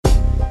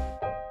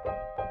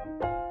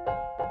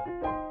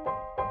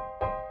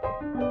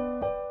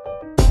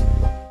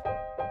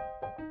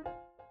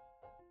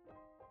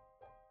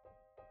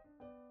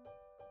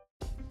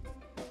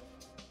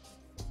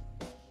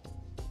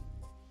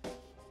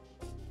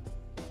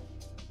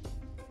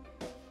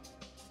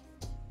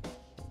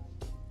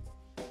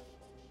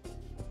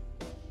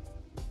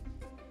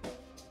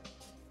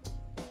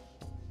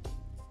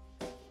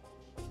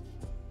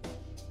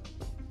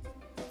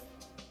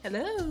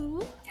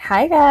Hello.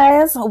 Hi,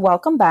 guys.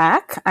 Welcome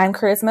back. I'm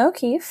Charisma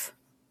O'Keefe,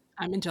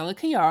 I'm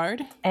Angelica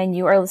Yard. and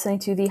you are listening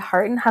to the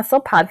Heart and Hustle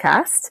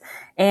podcast.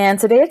 And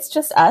today it's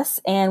just us,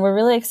 and we're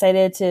really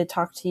excited to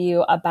talk to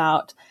you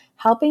about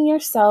helping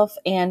yourself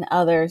and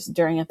others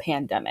during a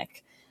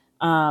pandemic.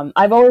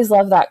 I've always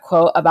loved that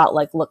quote about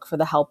look for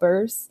the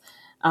helpers.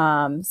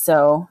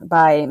 So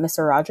by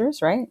Mr.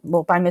 Rogers, right?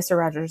 Well, by Mr.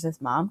 Rogers'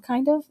 mom,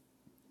 kind of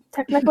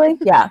technically.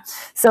 Yeah.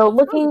 So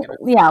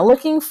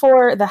looking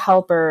for the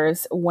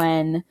helpers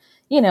when,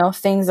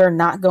 things are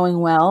not going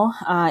well,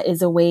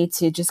 is a way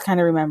to just kind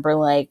of remember,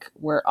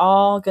 we're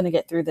all going to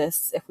get through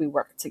this if we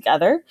work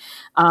together.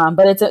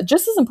 But it's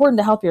just as important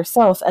to help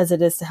yourself as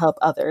it is to help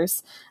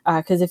others.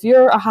 Because if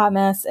you're a hot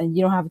mess and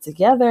you don't have it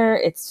together,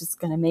 it's just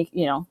going to make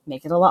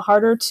it a lot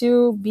harder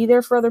to be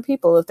there for other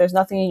people. If there's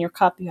nothing in your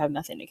cup, you have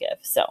nothing to give.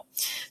 So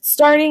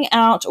starting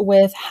out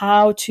with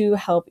how to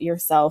help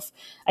yourself,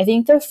 I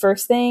think the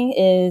first thing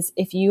is,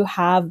 if you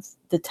have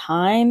the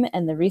time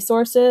and the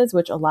resources,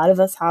 which a lot of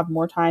us have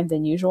more time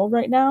than usual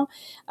right now,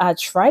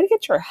 try to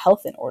get your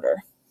health in order.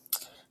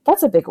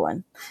 That's a big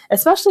one,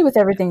 especially with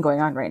everything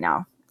going on right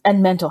now,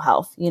 and mental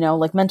health,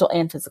 like mental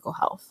and physical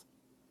health.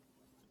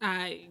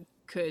 I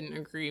couldn't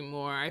agree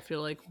more. I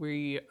feel like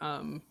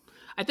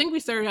I think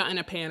we started out in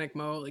a panic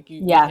mode. Like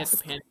you hit the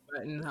Yes. panic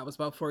button. That was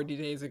about 40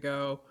 days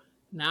ago.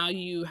 Now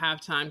you have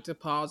time to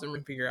pause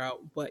and figure out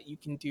what you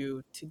can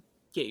do to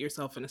get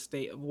yourself in a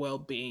state of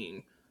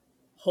well-being,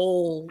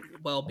 whole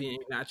well-being,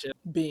 not just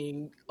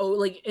being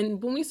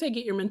and when we say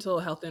get your mental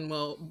health in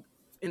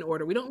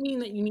order, we don't mean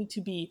that you need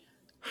to be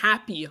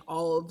happy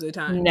all of the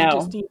time. You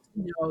just No. need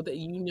to know that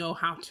you know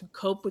how to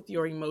cope with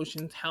your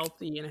emotions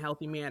healthy in a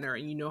healthy manner,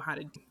 and you know how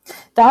to.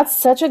 That's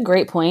such a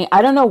great point.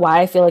 I don't know why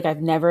I feel like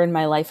I've never in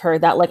my life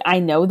heard that. Like, I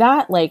know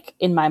that, like,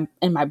 in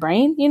my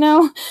brain,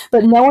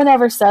 but no one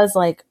ever says,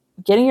 like,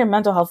 getting your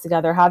mental health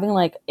together, having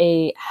like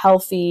a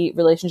healthy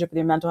relationship with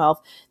your mental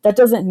health. That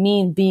doesn't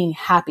mean being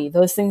happy.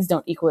 Those things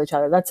don't equal each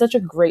other. That's such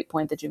a great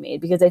point that you made,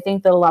 because I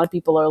think that a lot of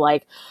people are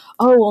like,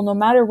 "Oh, well, no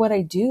matter what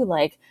I do,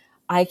 like,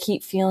 I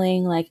keep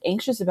feeling like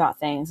anxious about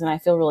things and I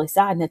feel really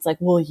sad." And it's like,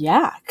 well,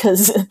 yeah,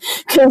 because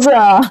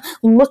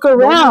look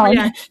Normal around,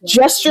 reaction.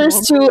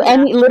 gestures Normal to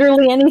reaction.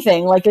 literally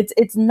anything. Like,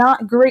 it's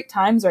not great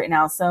times right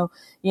now. So,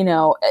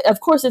 of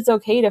course it's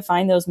okay to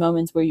find those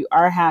moments where you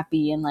are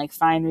happy and like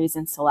find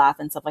reasons to laugh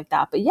and stuff like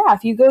that. But yeah,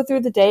 if you go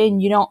through the day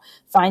and you don't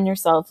find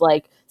yourself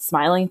like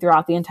smiling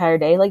throughout the entire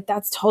day, like,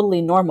 that's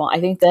totally normal. I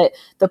think that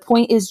the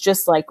point is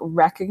just like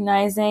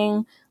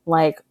recognizing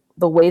like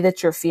the way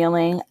that you're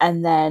feeling,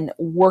 and then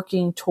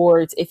working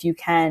towards, if you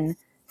can,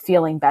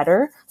 feeling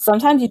better.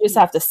 Sometimes you just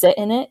have to sit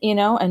in it,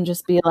 and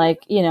just be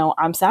like,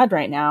 I'm sad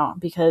right now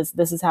because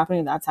this is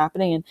happening, that's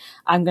happening, and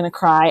I'm going to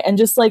cry. And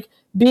just like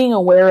being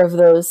aware of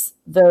those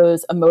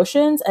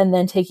emotions, and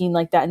then taking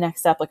like that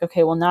next step, like,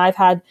 okay, well, now I've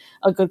had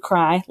a good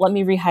cry. Let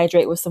me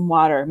rehydrate with some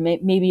water.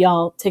 Maybe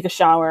I'll take a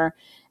shower,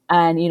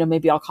 and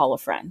maybe I'll call a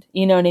friend.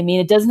 You know what I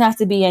mean? It doesn't have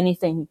to be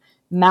anything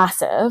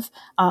massive,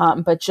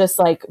 but just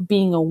like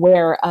being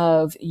aware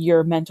of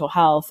your mental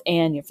health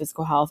and your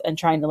physical health, and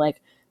trying to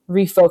like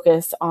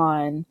refocus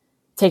on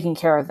taking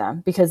care of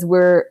them, because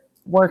we're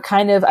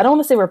kind of, I don't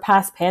want to say we're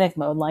past panic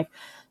mode, like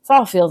this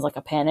all feels like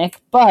a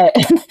panic, but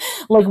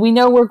like, we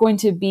know we're going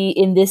to be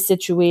in this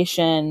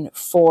situation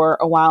for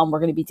a while, and we're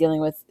going to be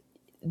dealing with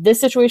this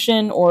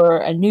situation or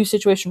a new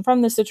situation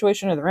from this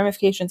situation, or the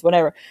ramifications,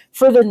 whatever,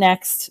 for the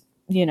next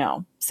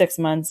 6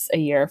 months, a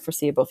year,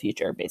 foreseeable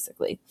future,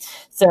 basically.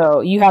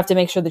 So you have to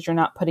make sure that you're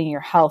not putting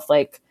your health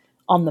like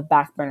on the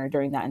back burner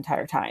during that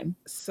entire time.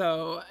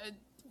 So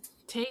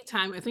take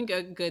time. I think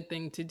a good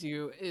thing to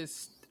do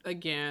is,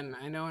 again,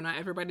 I know not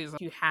everybody's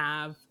like, you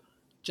have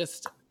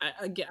just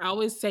I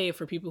always say,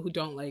 for people who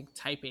don't like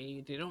type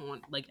A, they don't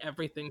want like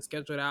everything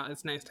scheduled out.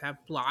 It's nice to have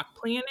block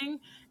planning,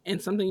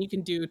 and something you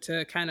can do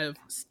to kind of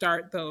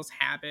start those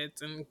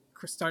habits and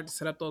start to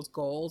set up those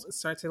goals.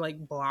 Start to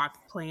like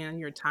block plan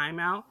your time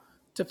out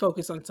to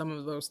focus on some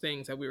of those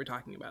things that we were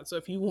talking about. So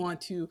if you want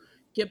to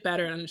get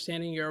better at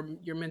understanding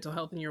your mental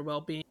health and your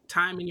well-being,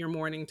 time in your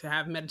morning to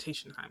have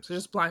meditation time. So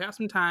just block out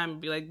some time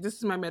and be like, this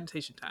is my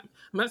meditation time.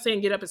 I'm not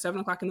saying get up at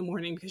 7 o'clock in the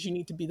morning because you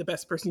need to be the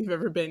best person you've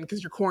ever been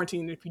because you're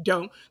quarantined. If you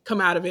don't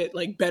come out of it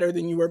like better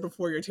than you were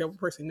before, you're a terrible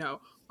person. No,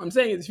 what I'm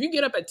saying is, if you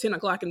get up at 10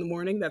 o'clock in the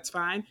morning, that's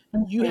fine.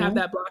 You have Mhm.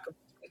 that block of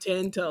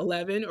 10 to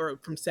 11, or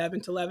from 7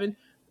 to 11.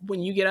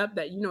 When you get up,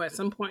 that at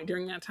some point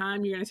during that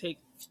time, you're going to take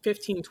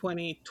 15,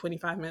 20,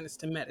 25 minutes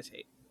to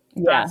meditate.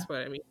 Yeah. That's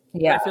what I mean.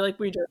 Yeah. I feel like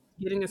we're just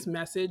getting this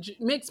message,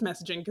 mixed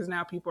messaging, because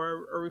now people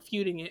are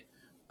refuting it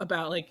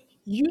about like,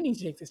 you need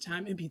to take this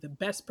time and be the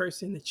best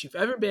person that you've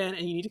ever been,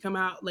 and you need to come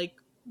out like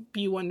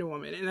be Wonder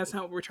Woman. And that's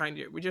not what we're trying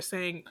to do. We're just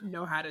saying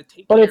know how to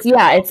take But care it's, of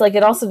yeah, yourself. it's like,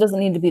 it also doesn't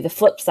need to be the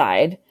flip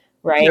side,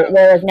 right? No,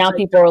 Where like now like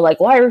people are like,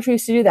 well, I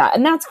refuse to do that.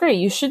 And that's great.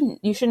 You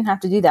shouldn't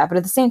have to do that. But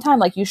at the same time,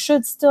 like, you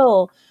should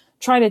still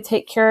try to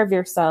take care of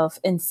yourself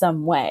in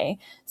some way.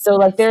 So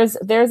like, there's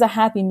a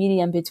happy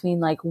medium between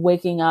like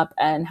waking up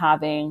and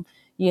having,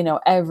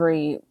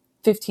 every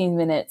 15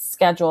 minutes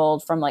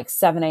scheduled from like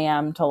 7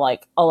 a.m. to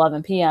like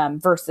 11 p.m.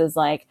 versus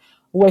like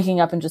waking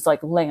up and just like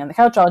laying on the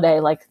couch all day.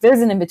 Like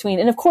there's an in between.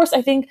 And of course,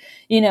 I think,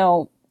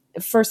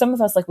 for some of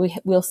us, like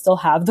we'll still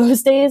have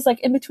those days like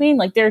in between.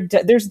 Like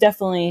there's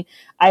definitely,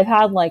 I've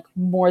had like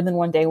more than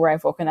one day where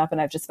I've woken up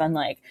and I've just been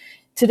like,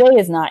 today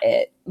is not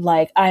it.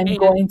 Like I'm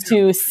going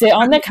to sit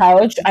on the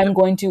couch. I'm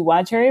going to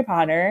watch Harry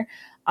Potter.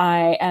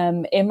 I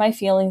am in my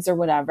feelings or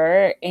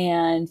whatever.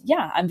 And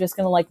yeah, I'm just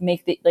going to like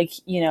make the, like,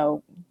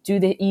 do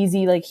the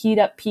easy, like heat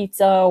up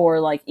pizza or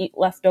like eat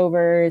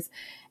leftovers.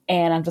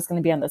 And I'm just going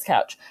to be on this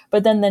couch.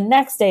 But then the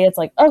next day it's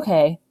like,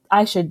 okay,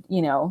 I should,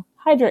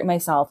 hydrate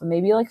myself and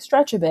maybe like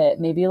stretch a bit,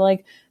 maybe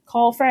like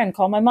call a friend,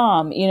 call my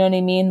mom, you know what I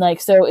mean? Like,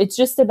 so it's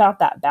just about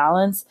that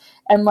balance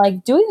and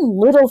like doing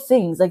little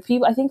things. Like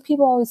I think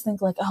people always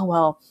think like, oh,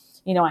 well,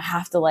 I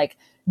have to like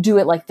do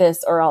it like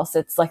this or else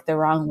it's like the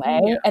wrong way.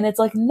 Yeah. And it's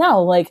like,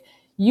 no, like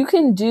you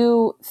can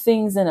do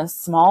things in a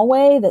small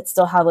way that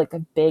still have like a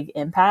big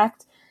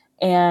impact.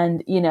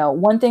 And,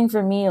 one thing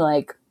for me,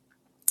 like,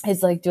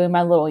 is like doing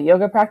my little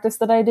yoga practice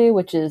that I do,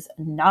 which is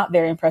not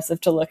very impressive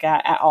to look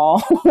at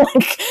all.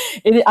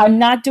 I'm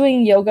not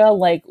doing yoga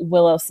like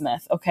Willow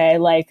Smith. Okay.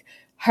 Like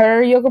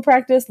her yoga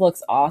practice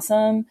looks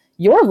awesome.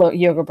 Your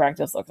yoga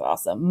practice looks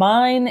awesome.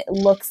 Mine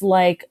looks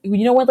like,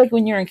 what, like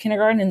when you're in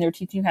kindergarten and they're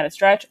teaching you how to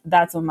stretch,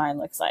 that's what mine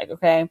looks like.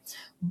 Okay.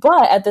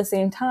 But at the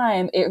same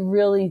time, it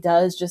really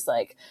does just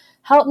like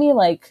help me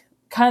like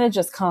kind of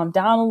just calm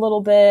down a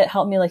little bit,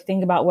 help me like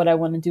think about what I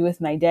want to do with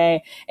my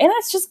day. And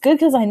that's just good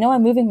because I know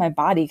I'm moving my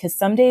body, because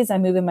some days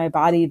I'm moving my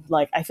body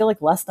like I feel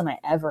like less than I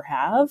ever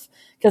have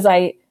because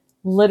I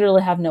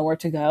literally have nowhere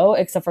to go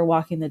except for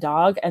walking the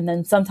dog. And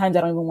then sometimes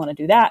I don't even want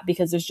to do that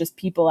because there's just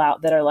people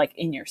out that are like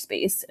in your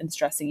space and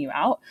stressing you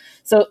out.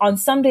 So on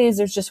some days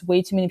there's just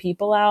way too many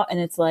people out and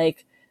it's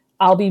like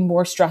I'll be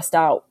more stressed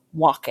out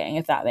walking,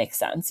 if that makes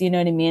sense. You know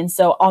what I mean?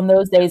 So on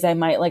those days I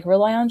might like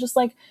rely on just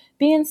like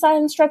be inside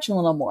and stretching a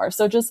little more.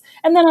 So just,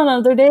 and then on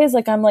other days,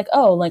 like I'm like,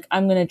 oh, like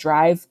I'm going to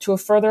drive to a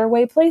further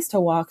away place to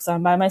walk. So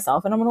I'm by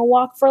myself and I'm going to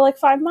walk for like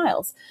 5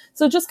 miles.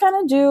 So just kind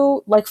of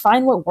do like,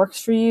 find what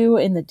works for you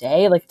in the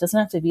day. Like it doesn't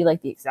have to be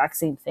like the exact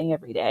same thing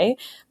every day,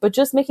 but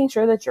just making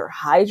sure that you're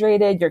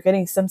hydrated, you're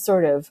getting some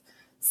sort of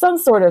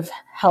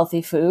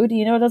healthy food.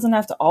 It doesn't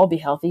have to all be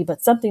healthy,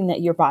 but something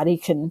that your body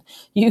can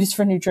use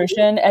for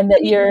nutrition and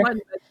that you're,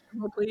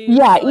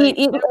 yeah, like,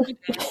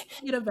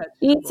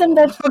 eat some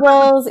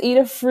vegetables, eat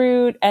a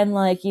fruit, and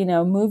like,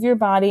 move your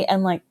body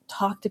and like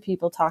talk to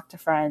people, talk to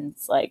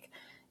friends, like,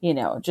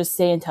 just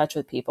stay in touch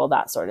with people,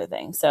 that sort of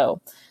thing. So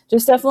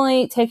just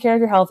definitely take care of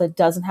your health. It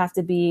doesn't have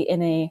to be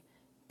in a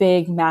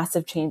big,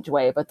 massive change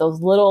way, but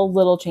those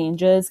little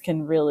changes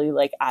can really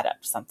like add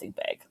up to something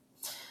big.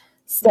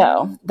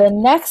 So the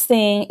next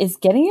thing is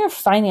getting your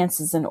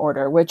finances in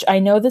order, which I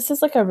know this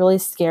is like a really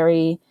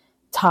scary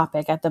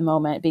topic at the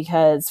moment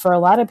because for a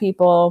lot of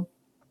people,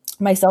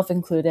 myself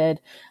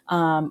included,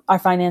 our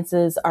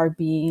finances are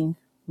being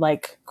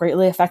like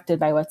greatly affected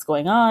by what's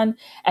going on.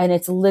 And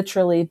it's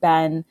literally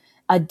been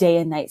a day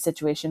and night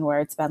situation where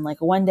it's been like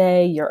one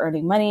day you're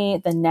earning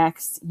money, the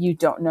next you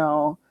don't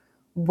know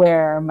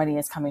where money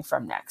is coming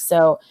from next.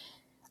 So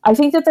I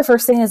think that the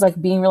first thing is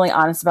like being really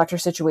honest about your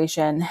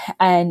situation.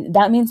 And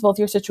that means both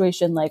your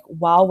situation, like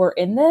while we're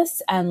in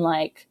this and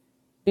like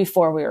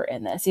before we were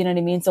in this, you know what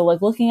I mean? So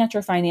like looking at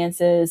your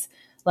finances,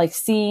 like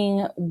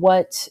seeing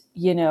what,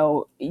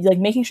 like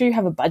making sure you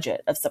have a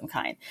budget of some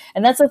kind.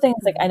 And that's the thing.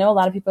 It's like, I know a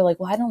lot of people are like,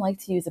 well, I don't like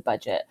to use a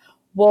budget.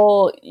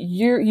 Well,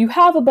 you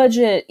have a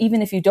budget,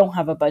 even if you don't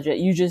have a budget,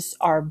 you just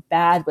are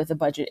bad with a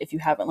budget if you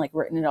haven't like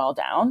written it all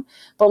down.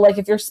 But like,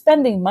 if you're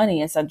spending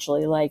money,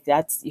 essentially, like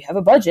you have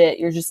a budget,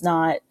 you're just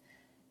not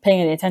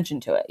paying any attention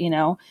to it,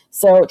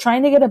 So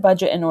trying to get a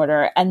budget in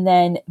order and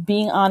then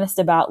being honest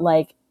about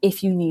like,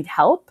 if you need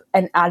help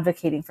and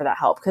advocating for that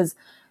help. Because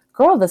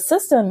girl, the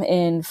system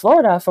in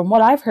Florida, from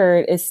what I've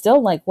heard, is still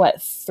like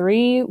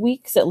 3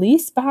 weeks at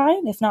least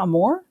behind, if not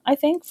more, I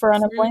think, for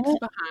unemployment.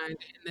 Behind,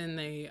 and then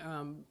they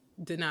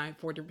deny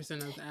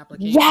 40% of the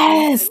applications.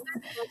 Yes.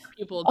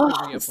 People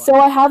so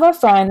I have a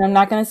friend, I'm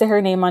not going to say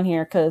her name on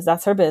here because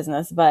that's her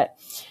business, but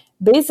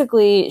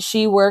basically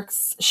she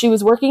was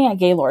working at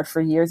Gaylord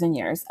for years and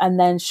years. And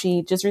then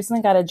she just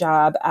recently got a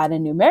job at a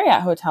new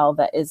Marriott hotel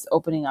that is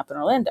opening up in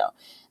Orlando.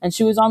 And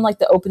she was on like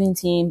the opening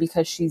team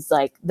because she's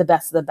like the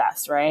best of the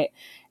best, right?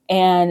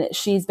 And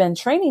she's been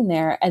training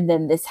there. And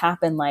then this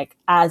happened like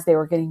as they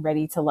were getting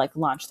ready to like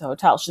launch the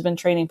hotel. She's been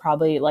training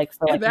probably like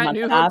for like that a month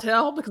new and a half.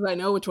 Hotel, because I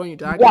know which one you're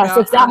talking about. Yes,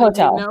 it's that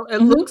hotel. It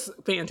looks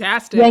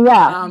fantastic.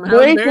 Yeah.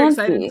 Very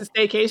excited to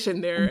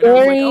staycation there. And I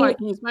was like, oh, I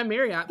can use my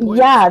Marriott points.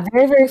 Yeah,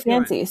 very, very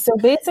fancy. So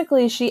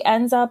basically she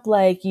ends up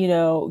like,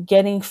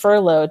 getting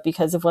furloughed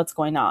because of what's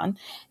going on.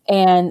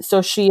 And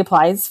so she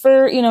applies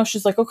for,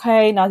 she's like,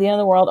 okay, not the end of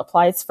the world,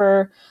 applies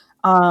for,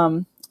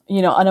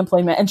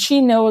 unemployment. And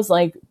she knows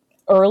like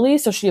early,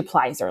 so she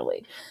applies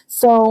early.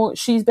 So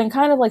she's been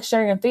kind of like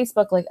sharing on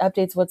Facebook like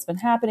updates what's been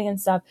happening and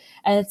stuff.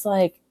 And it's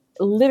like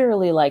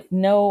literally like,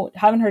 no,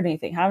 haven't heard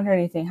anything, haven't heard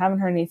anything, haven't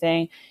heard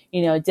anything,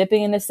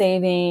 dipping into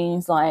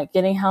savings, like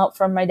getting help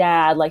from my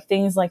dad, like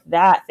things like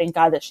that. Thank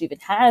God that she even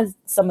has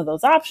some of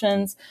those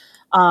options.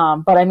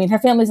 But I mean, her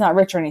family's not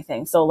rich or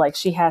anything. So like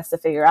she has to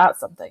figure out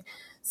something.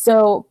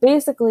 So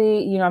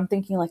basically, I'm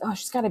thinking like, oh,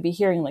 she's got to be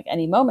hearing like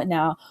any moment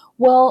now.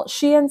 Well,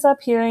 she ends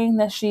up hearing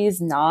that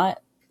she's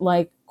not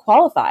like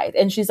qualified.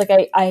 And she's like,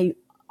 I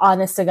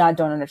honest to God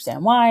don't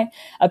understand why.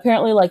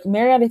 Apparently, like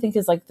Marriott, I think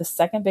is like the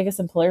second biggest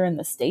employer in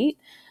the state.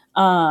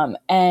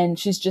 And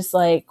she's just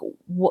like,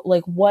 what,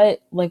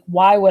 like,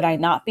 why would I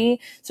not be?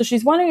 So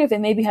she's wondering if it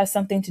maybe has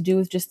something to do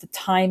with just the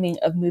timing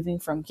of moving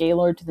from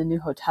Gaylord to the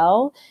new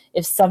hotel,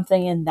 if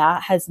something in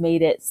that has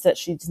made it so that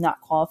she's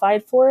not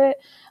qualified for it.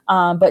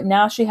 But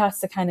now she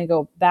has to kind of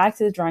go back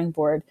to the drawing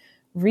board,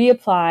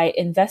 reapply,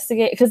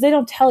 investigate, because they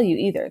don't tell you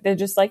either. They're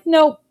just like,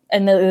 nope.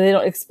 And they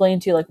don't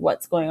explain to you like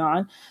what's going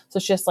on. So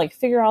it's just like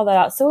figure all that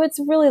out. So it's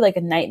really like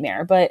a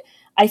nightmare. But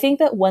I think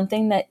that one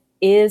thing that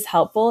is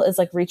helpful is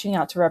like reaching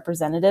out to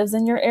representatives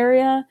in your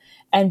area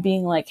and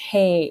being like,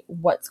 hey,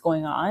 what's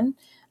going on?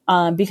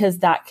 Because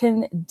that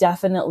can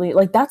definitely,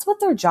 like, that's what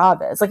their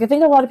job is. Like, I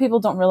think a lot of people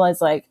don't realize,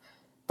 like,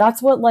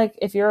 that's what, like,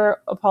 if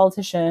you're a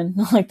politician,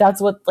 like,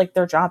 that's what, like,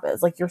 their job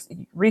is. Like, you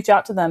reach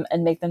out to them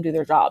and make them do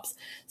their jobs.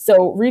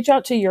 So reach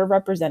out to your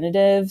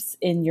representatives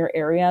in your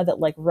area that,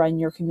 like, run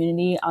your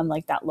community on,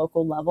 like, that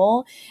local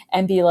level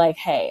and be like,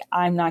 hey,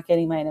 I'm not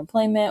getting my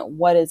unemployment.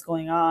 What is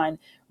going on?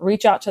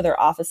 Reach out to their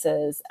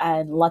offices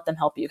and let them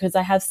help you. Because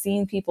I have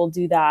seen people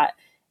do that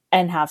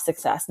and have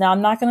success. Now,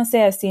 I'm not going to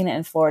say I've seen it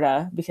in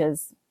Florida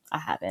because I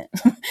haven't.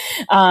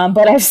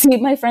 But I've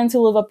seen my friends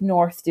who live up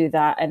north do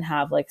that and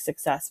have like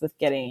success with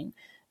getting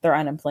their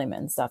unemployment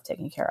and stuff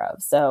taken care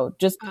of. So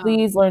just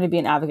please learn to be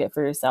an advocate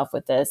for yourself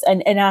with this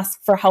and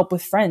ask for help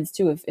with friends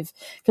too. If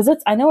because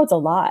I know it's a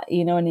lot,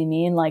 you know what I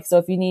mean? Like, so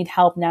if you need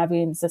help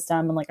navigating the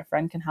system and like a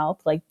friend can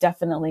help, like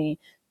definitely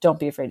don't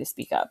be afraid to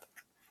speak up.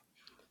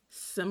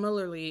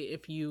 Similarly,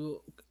 if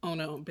you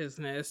own a own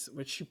business,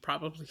 which you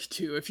probably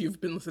do if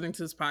you've been listening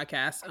to this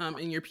podcast,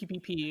 and your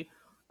PPP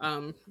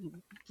um,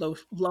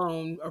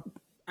 loan or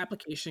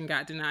application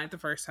got denied the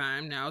first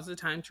time, now is the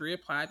time to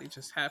reapply. They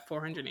just had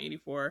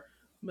 $484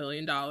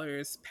 million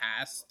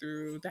pass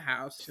through the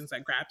House since I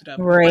grabbed it up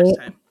the first Right.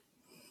 time.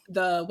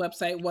 The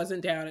website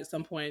wasn't down at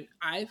some point.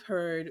 I've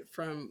heard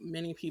from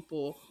many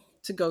people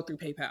to go through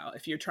PayPal.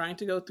 If you're trying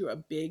to go through a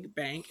big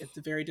bank, it's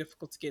very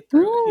difficult to get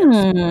through. If you have a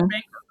smaller Mm,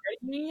 bank or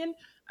credit union,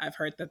 I've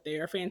heard that they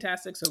are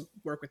fantastic. So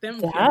work with them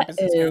if you have a that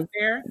business account is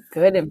there.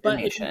 good But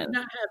if you do information.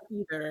 not have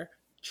either,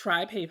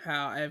 try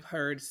PayPal. I've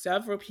heard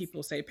several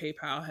people say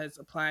PayPal has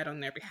applied on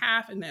their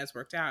behalf and that has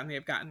worked out and they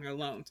have gotten their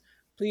loans.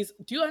 Please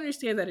do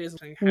understand that it is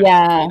having to pay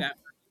Yeah. that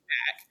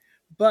back,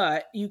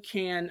 but you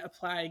can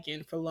apply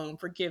again for loan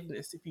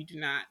forgiveness if you do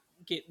not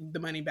get the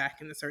money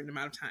back in a certain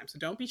amount of time. So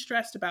don't be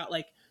stressed about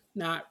like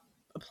not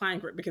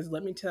applying for it, because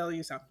let me tell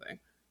you something.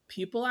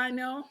 People I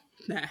know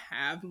that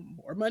have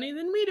more money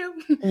than we do,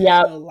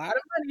 Yep. a lot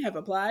of money, have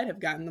applied, have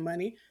gotten the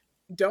money,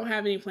 don't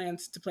have any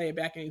plans to play it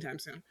back anytime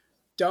soon.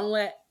 Don't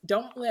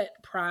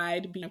let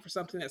pride be for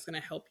something that's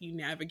going to help you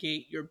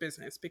navigate your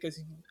business,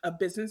 because a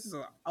business is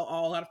a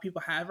lot of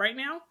people have right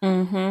now.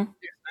 Mm-hmm. There's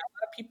not a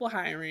lot of people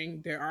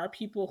hiring. There are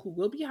people who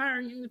will be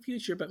hiring in the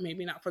future, but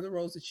maybe not for the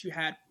roles that you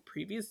had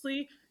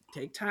previously.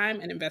 Take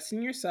time and invest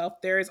in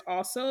yourself. There is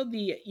also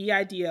the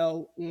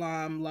EIDL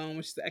loan,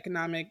 which is the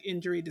Economic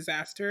Injury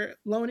Disaster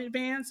Loan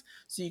Advance.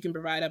 So you can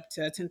provide up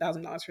to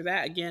 $10,000 for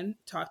that. Again,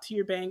 talk to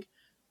your bank.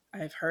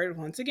 I've heard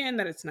once again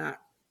that it's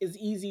not as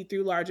easy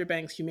through larger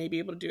banks. You may be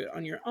able to do it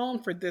on your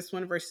own for this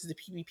one versus the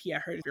PPP. I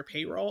heard of your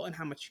payroll and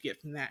how much you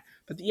get from that.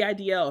 But the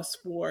EIDL is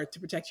for to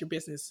protect your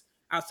business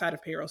outside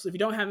of payroll. So if you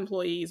don't have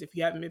employees, if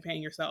you haven't been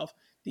paying yourself,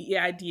 the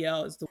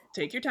EIDL is the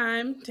take your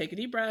time, take a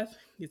deep breath,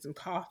 get some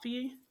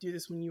coffee, do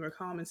this when you are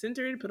calm and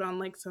centered, put on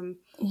like some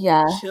chill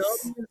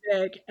Yes.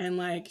 music and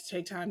like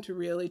take time to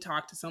really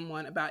talk to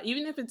someone about,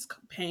 even if it's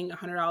paying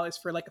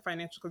 $100 for like a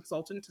financial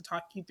consultant to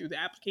talk you through the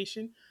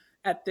application.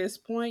 At this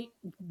point,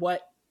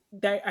 what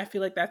that I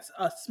feel like that's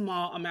a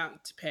small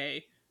amount to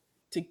pay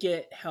to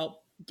get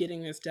help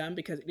getting this done,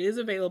 because it is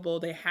available.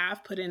 They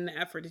have put in the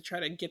effort to try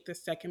to get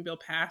this second bill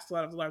passed. A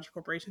lot of the larger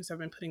corporations have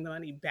been putting the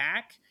money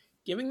back,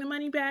 giving the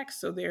money back.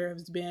 So there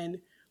has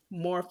been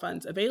more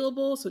funds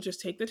available. So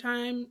just take the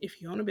time.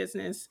 If you own a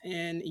business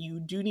and you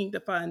do need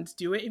the funds,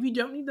 do it. If you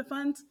don't need the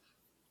funds,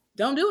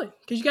 don't do it,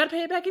 because you got to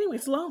pay it back anyway.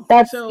 It's a loan.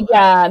 That's, So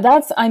yeah,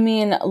 that's, I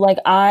mean, like,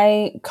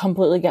 I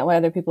completely get why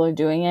other people are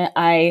doing it.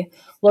 I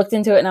looked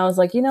into it and I was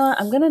like, you know what,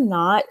 I'm gonna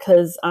not,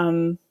 because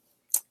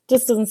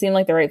just doesn't seem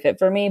like the right fit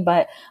for me.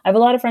 But I have a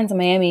lot of friends in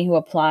Miami who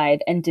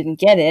applied and didn't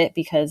get it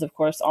because, of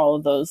course, all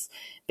of those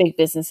big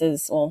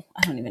businesses, well,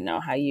 I don't even know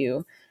how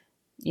you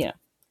know,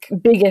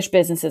 big-ish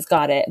businesses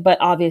got it, but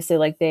obviously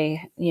like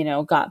they,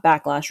 got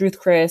backlash. Ruth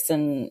Chris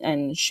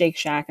and Shake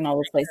Shack and all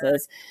those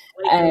places.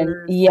 And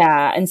Lakers.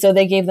 yeah, and so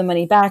they gave the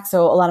money back.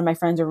 So a lot of my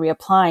friends are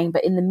reapplying.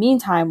 But in the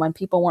meantime, when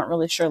people weren't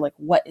really sure like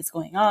what is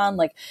going on,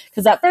 like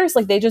because at first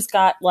like they just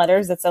got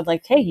letters that said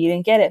like, hey, you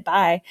didn't get it,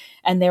 bye.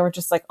 And they were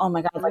just like, oh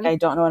my God, like I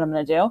don't know what I'm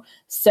gonna do.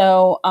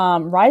 So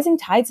Rising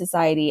Tide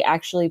Society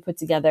actually put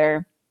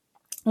together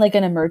like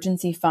an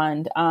emergency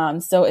fund.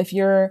 So if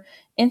you're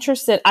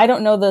interested, I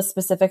don't know the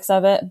specifics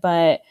of it,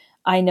 but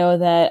I know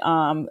that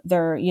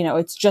they're,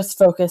 it's just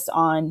focused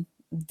on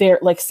their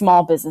like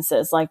small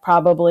businesses, like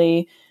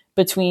probably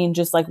between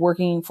just like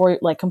working for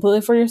like completely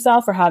for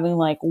yourself or having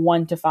like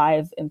 1 to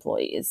 5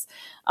 employees.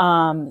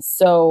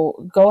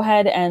 So go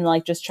ahead and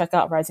like just check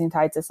out Rising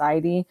Tide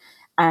Society.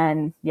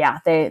 And yeah,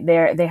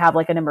 they have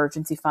like an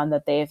emergency fund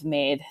that they've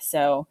made.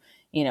 So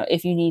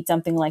if you need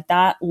something like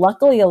that,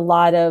 luckily a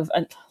lot of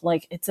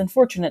like, it's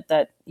unfortunate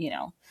that,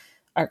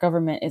 our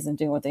government isn't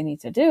doing what they need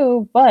to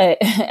do, but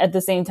at the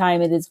same time,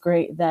 it is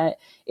great that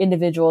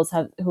individuals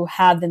who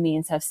have the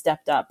means have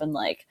stepped up and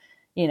like,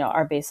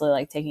 are basically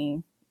like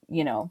taking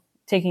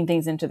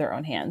things into their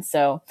own hands.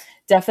 So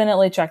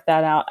definitely check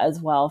that out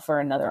as well for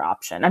another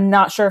option. I'm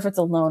not sure if it's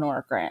a loan or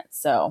a grant.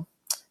 So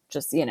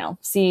just,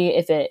 see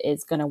if it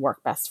is going to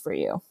work best for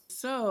you.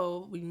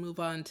 So we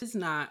move on. This is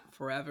not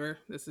forever.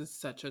 This is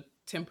such a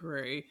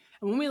temporary.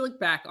 And when we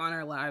look back on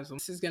our lives,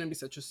 this is going to be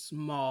such a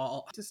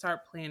small to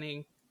start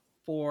planning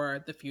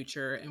for the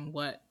future and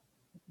what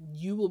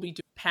you will be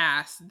doing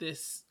past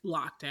this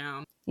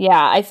lockdown.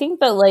 Yeah, I think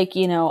that like,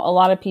 a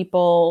lot of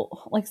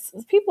people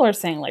are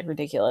saying like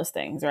ridiculous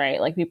things, right?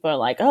 Like people are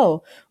like,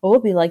 "Oh, well, we'll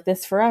be like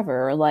this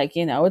forever," or like,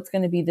 it's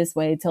going to be this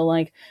way till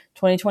like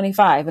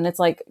 2025. And it's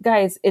like,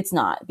 guys, it's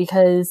not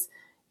because,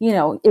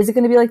 is it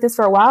going to be like this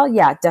for a while?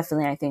 Yeah,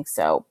 definitely I think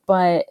so.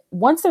 But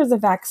once there's a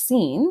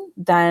vaccine,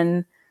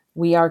 then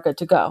we are good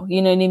to go.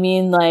 You know what I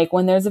mean? Like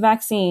when there's a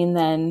vaccine,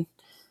 then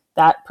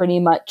that pretty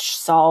much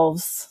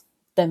solves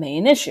the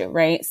main issue,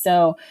 right?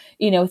 So,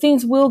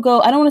 things will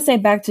go, I don't want to say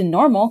back to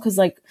normal because,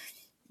 like,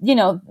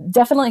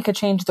 definitely could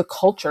change the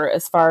culture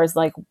as far as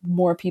like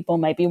more people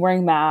might be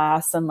wearing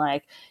masks and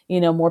like,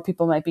 more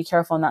people might be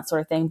careful and that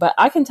sort of thing. But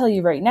I can tell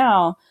you right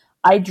now,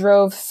 I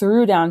drove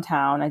through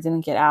downtown. I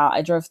didn't get out.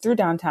 I drove through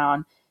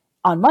downtown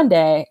on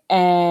Monday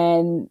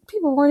and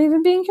people weren't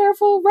even being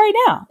careful right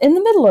now in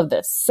the middle of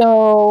this.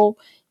 So,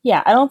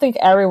 yeah, I don't think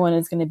everyone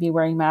is going to be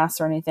wearing masks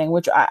or anything,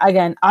 which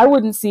I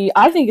wouldn't see.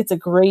 I think it's a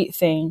great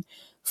thing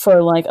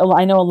for like,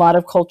 I know a lot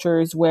of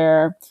cultures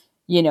where,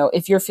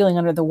 if you're feeling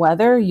under the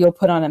weather, you'll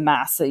put on a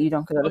mask so that you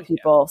don't get other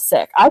people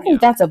sick. I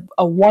think that's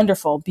a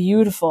wonderful,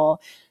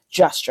 beautiful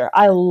gesture.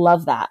 I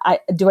love that.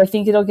 Do I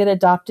think it'll get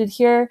adopted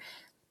here?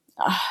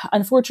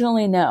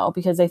 Unfortunately, no,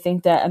 because I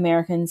think that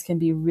Americans can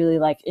be really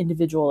like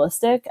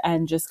individualistic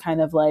and just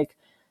kind of like,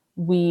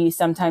 we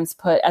sometimes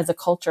put as a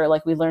culture,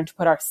 like we learn to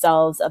put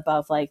ourselves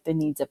above like the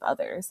needs of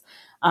others.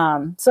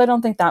 So I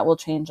don't think that will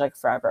change like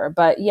forever,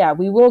 but yeah,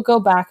 we will go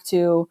back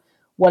to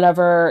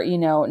whatever,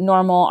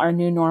 normal, our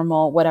new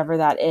normal, whatever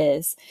that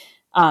is.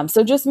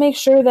 So just make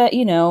sure that,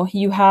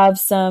 you have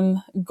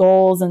some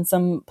goals and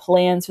some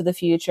plans for the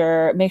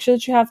future. Make sure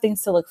that you have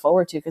things to look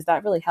forward to because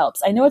that really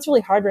helps. I know it's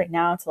really hard right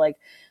now to like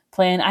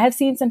plan. I have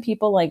seen some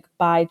people like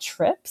buy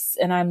trips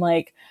and I'm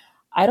like,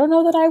 I don't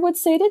know that I would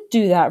say to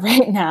do that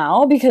right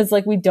now because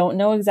like we don't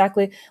know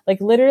exactly,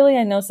 like literally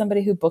I know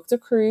somebody who booked a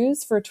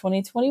cruise for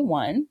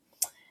 2021.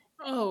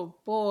 Oh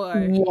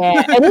boy.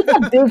 Yeah, and it's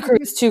a big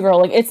cruise too, girl.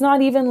 Like it's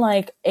not even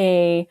like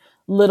a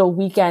little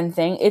weekend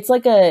thing. It's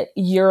like a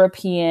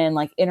European,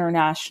 like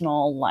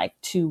international, like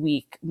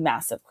 2-week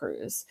massive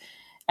cruise.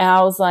 And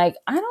I was like,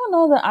 I don't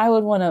know that I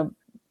would want to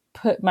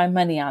put my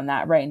money on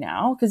that right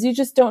now because you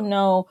just don't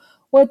know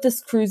what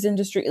this cruise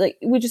industry, like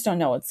we just don't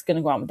know what's going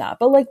to go on with that.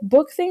 But like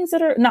book things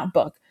that are not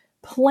book,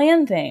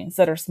 plan things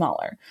that are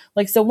smaller.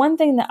 Like, so one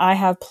thing that I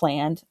have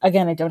planned,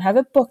 again, I don't have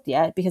it booked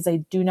yet because I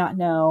do not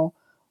know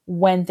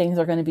when things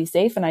are going to be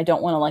safe and I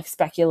don't want to like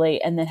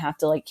speculate and then have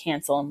to like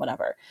cancel and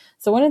whatever.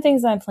 So one of the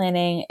things I'm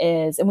planning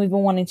is, and we've been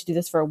wanting to do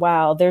this for a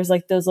while, there's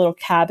like those little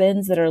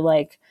cabins that are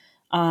like,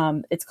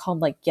 it's called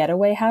like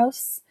Getaway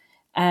House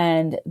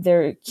and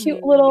they're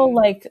cute little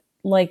like,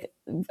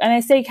 and I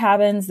say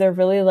cabins, they're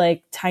really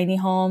like tiny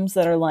homes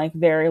that are like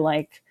very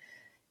like,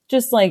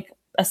 just like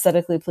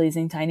aesthetically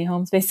pleasing tiny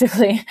homes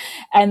basically.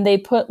 And they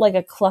put like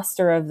a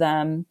cluster of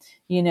them,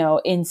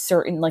 in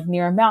certain like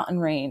near a mountain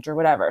range or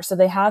whatever. So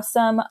they have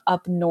some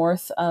up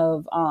north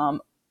of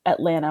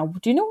Atlanta.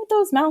 Do you know what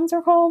those mountains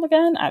are called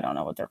again? I don't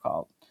know what they're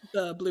called.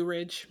 The Blue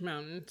Ridge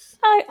Mountains.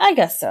 I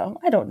guess so.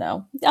 I don't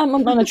know. I'm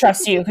going to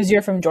trust you because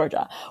you're from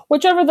Georgia.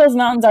 Whichever those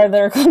mountains are that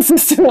are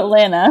closest to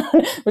Atlanta,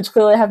 which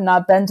clearly I have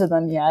not been to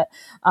them yet.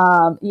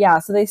 Yeah,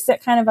 so they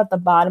sit kind of at the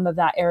bottom of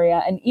that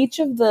area, and each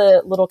of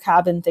the little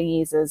cabin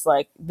thingies is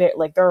like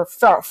they're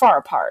far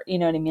apart. You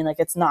know what I mean? Like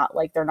it's not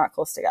like they're not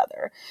close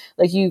together.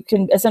 Like you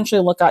can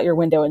essentially look out your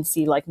window and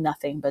see like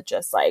nothing but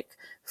just like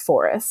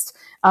forest.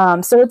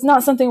 So it's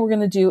not something we're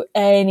going to do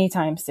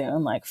anytime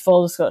soon, like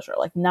full disclosure,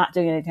 like not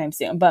doing it anytime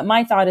soon. But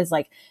my thought is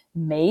like,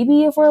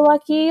 maybe if we're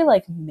lucky,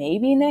 like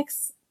maybe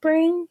next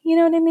spring, you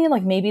know what I mean?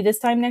 Like maybe this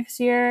time next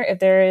year, if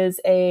there is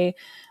a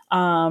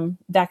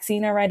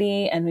vaccine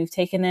already and we've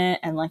taken it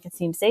and like it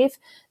seems safe,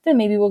 then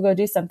maybe we'll go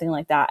do something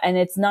like that. And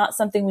it's not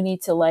something we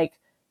need to like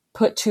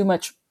put too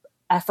much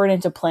effort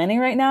into planning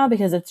right now,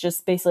 because it's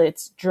just basically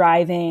it's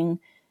driving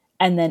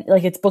and then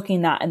like it's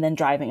booking that and then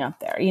driving up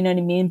there. You know what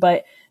I mean?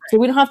 But so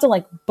we don't have to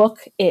like book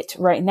it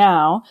right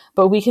now,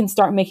 but we can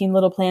start making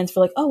little plans for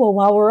like, oh, well,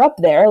 while we're up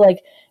there,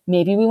 like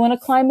maybe we want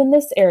to climb in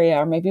this area,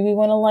 or maybe we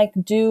want to like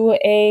do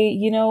a,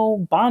 you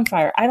know,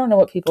 bonfire. I don't know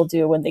what people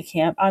do when they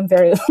camp. I'm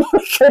very,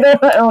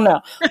 I don't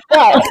know,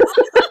 but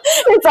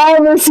it's all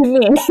new to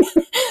me.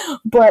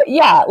 But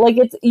yeah, like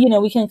it's, you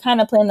know, we can kind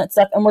of plan that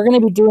stuff, and we're going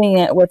to be doing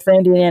it with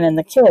Randy and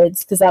the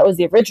kids, because that was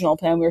the original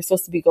plan. We were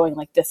supposed to be going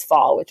like this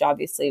fall, which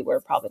obviously we're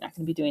probably not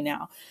going to be doing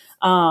now.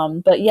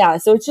 But yeah,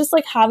 so it's just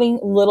like having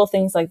little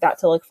things like that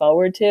to look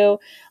forward to.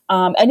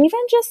 And even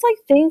just like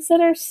things that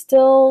are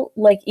still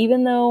like,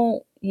 even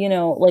though, you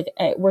know, like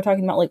we're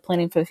talking about like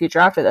planning for the future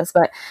after this,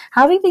 but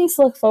having things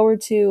to look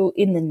forward to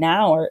in the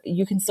now, or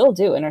you can still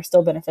do and are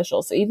still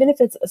beneficial. So even if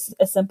it's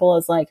as simple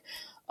as like,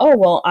 oh,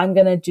 well, I'm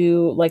going to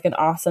do like an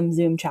awesome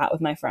Zoom chat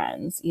with my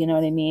friends, you know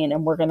what I mean?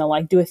 And we're going to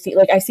like do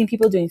like I've seen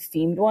people doing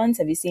themed ones.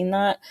 Have you seen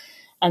that?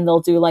 And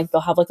they'll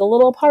have like a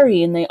little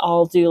party and they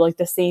all do like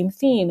the same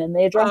theme and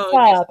they dress Oh,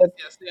 yes, up. And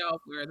yes, they all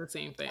wear the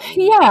same thing.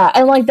 Yeah. yeah,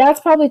 and like that's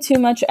probably too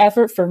much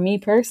effort for me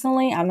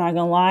personally. I'm not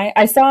gonna lie.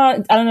 I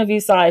don't know if you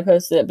saw, I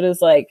posted it, but it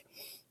was like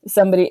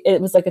it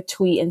was like a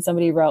tweet and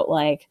somebody wrote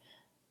like,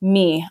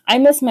 me, I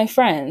miss my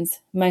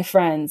friends. My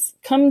friends,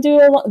 come do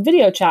a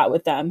video chat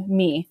with them.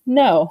 Me,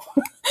 no.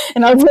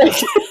 And I was like,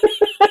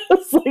 I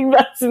was like,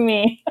 that's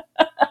me.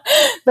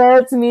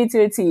 That's me to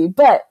a T.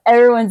 But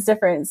everyone's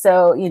different.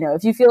 So, you know,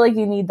 if you feel like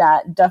you need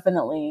that,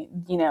 definitely,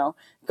 you know,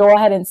 go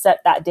ahead and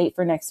set that date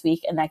for next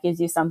week. And that gives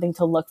you something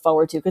to look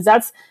forward to. Because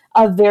that's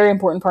a very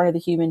important part of the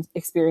human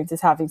experience,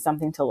 is having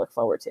something to look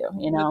forward to,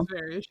 you That's know?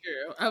 very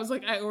true. I was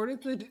like, I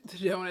ordered the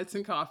donuts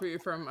and coffee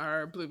from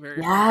our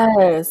Blueberry Farm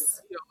and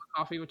Yes.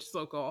 Coffee, which is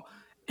local,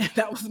 and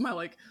that was my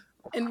like,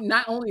 and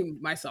not only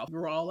myself, we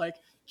were all like,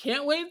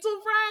 can't wait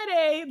till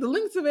Friday. The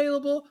link's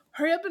available.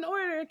 Hurry up and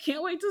order.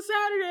 Can't wait till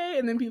Saturday.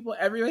 And then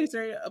everybody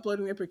started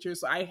uploading their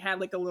pictures. So I had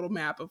like a little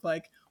map of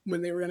like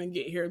when they were gonna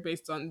get here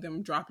based on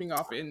them dropping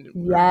off in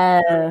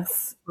our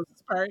Yes.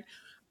 part.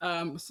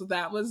 So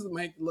that was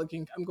like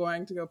looking. I'm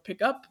going to go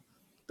pick up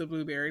the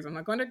blueberries. I'm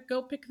not going to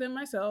go pick them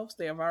myself.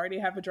 They have already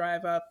have a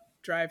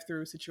drive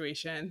through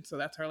situation. So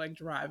that's our like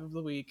drive of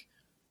the week.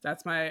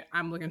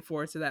 I'm looking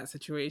forward to that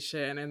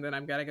situation. And then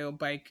I've got to go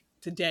bike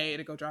today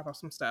to go drop off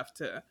some stuff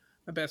to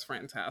my best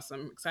friend's house.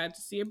 I'm excited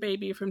to see a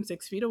baby from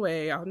 6 feet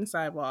away out on the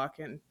sidewalk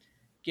and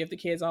give the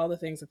kids all the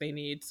things that they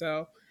need.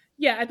 So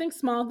yeah, I think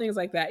small things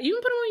like that. Even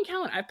put them on your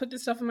calendar. I put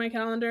this stuff in my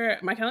calendar.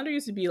 My calendar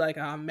used to be like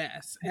a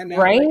mess, and now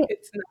like Right?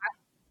 it's not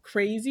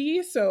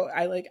crazy. So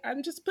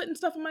I'm just putting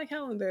stuff in my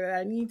calendar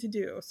that I need to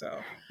do. So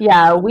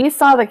Yeah, we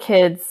saw the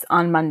kids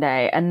on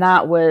Monday and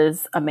that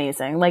was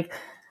amazing. Like,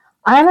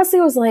 I honestly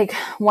was like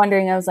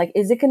wondering, I was like,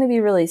 is it going to be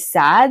really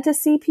sad to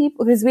see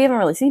people? Because we haven't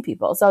really seen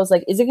people. So I was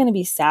like, is it going to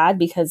be sad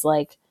because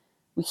like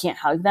we can't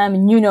hug them?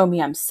 And you know me,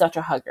 I'm such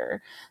a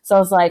hugger. So I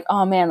was like,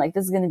 oh man, like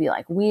this is going to be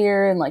like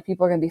weird and like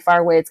people are going to be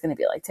far away. It's going to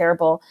be like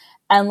terrible.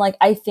 And like,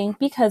 I think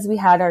because we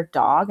had our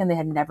dog and they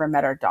had never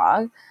met our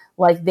dog,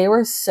 like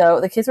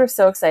the kids were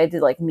so excited to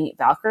like meet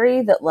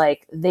Valkyrie that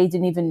like they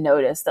didn't even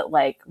notice that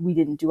like we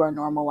didn't do our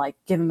normal like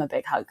give him a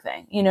big hug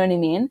thing. You know what I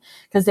mean?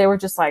 Because they were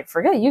just like,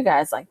 forget you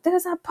guys, like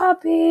there's a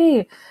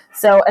puppy.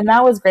 So, and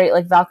that was great.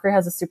 Like Valkyrie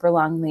has a super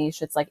long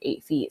leash. It's like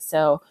 8 feet.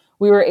 So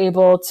we were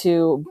able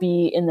to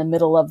be in the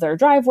middle of their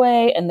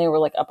driveway and they were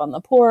like up on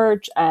the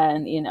porch,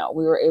 and you know,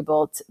 we were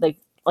able to like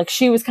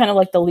she was kind of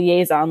like the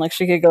liaison, like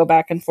she could go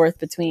back and forth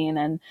between,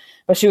 and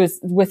but she was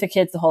with the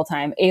kids the whole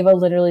time. Ava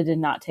literally did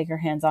not take her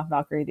hands off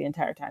Valkyrie the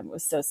entire time. It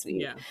was so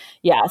sweet. yeah.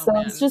 Yeah, Oh so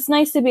it's man. just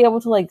nice to be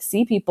able to like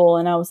see people,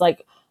 and I was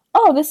like,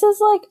 oh, this is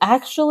like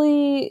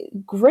actually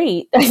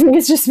great. I think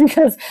it's just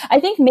because I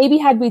think maybe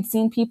had we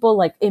seen people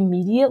like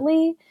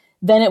immediately,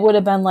 then it would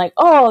have been like,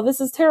 oh, this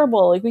is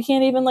terrible. Like we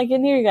can't even like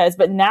get near you guys.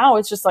 But now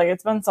it's just like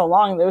it's been so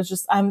long. It was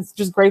just I'm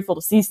just grateful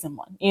to see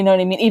someone. You know what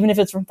I mean? Even if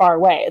it's from far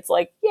away, it's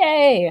like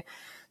yay.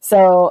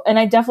 So, and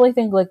I definitely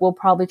think like we'll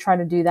probably try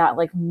to do that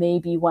like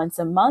maybe once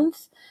a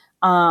month.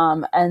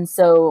 And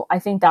so I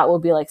think that will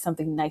be like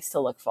something nice to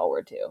look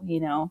forward to,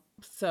 you know?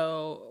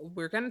 So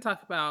we're going to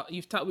talk about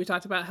we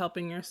talked about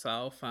helping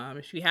yourself.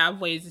 If you have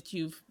ways that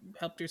you've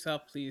helped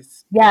yourself,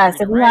 please feel free Yes,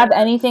 to if you write have us,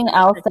 anything send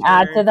us else to add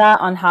to pictures. that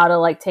on how to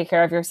like take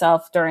care of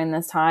yourself during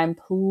this time,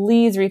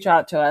 please reach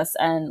out to us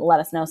and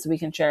let us know so we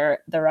can share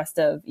the rest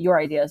of your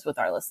ideas with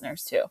our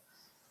listeners too.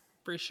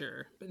 For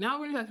sure. But now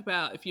we're going to talk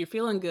about if you're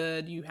feeling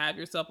good, you have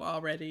yourself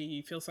all ready,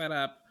 you feel set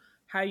up,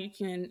 how you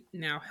can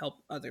now help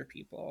other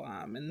people.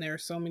 And there are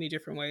so many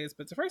different ways.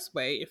 But the first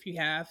way, if you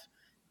have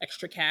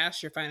extra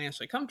cash, you're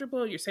financially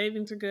comfortable, your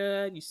savings are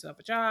good, you still have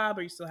a job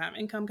or you still have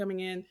income coming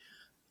in,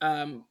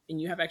 and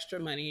you have extra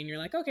money and you're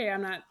like, okay,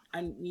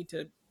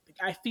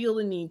 I feel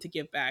the need to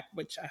give back,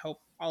 which I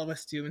hope all of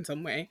us do in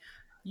some way.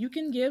 You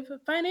can give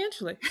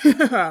financially.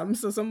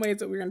 So some ways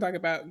that we're going to talk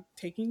about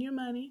taking your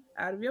money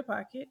out of your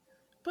pocket,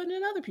 putting it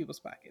in other people's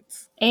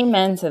pockets.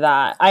 Amen to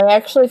that. I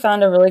actually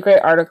found a really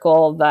great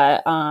article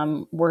that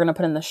we're going to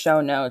put in the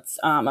show notes,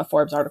 a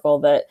Forbes article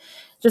that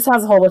just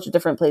has a whole bunch of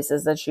different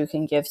places that you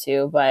can give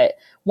to. But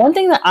one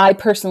thing that I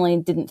personally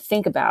didn't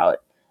think about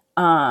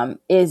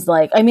is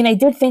like, I mean, I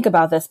did think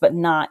about this, but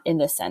not in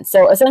this sense.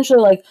 So essentially,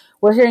 like,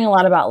 we're hearing a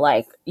lot about,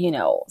 like, you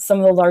know, some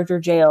of the larger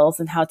jails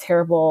and how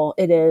terrible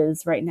it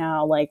is right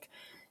now, like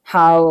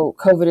how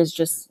COVID is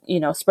just, you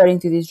know, spreading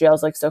through these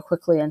jails like so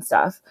quickly and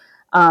stuff.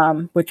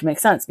 Which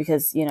makes sense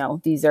because, you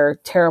know, these are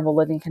terrible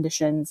living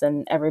conditions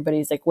and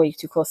everybody's like way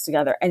too close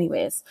together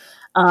anyways.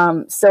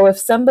 So if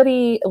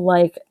somebody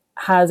like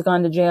has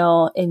gone to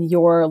jail in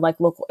your like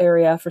local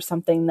area for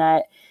something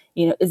that,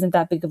 you know, isn't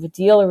that big of a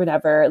deal or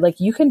whatever, like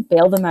you can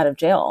bail them out of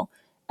jail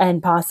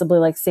and possibly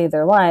like save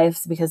their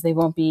lives because they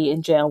won't be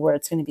in jail where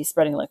it's going to be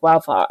spreading like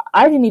wildfire.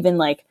 I didn't even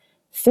like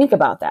think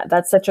about that.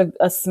 That's such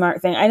a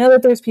smart thing. I know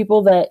that there's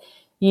people that,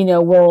 you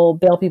know, will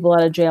bail people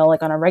out of jail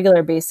like on a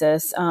regular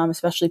basis,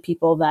 especially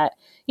people that,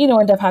 you know,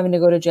 end up having to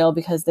go to jail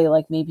because they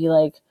like maybe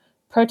like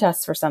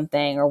protest for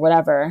something or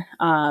whatever.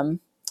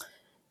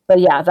 But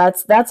yeah,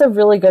 that's a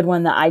really good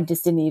one that I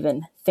just didn't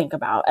even think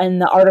about.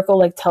 And the article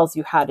like tells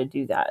you how to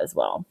do that as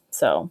well.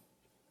 So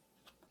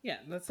Yeah,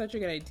 that's such a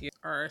good idea.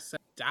 Or so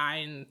die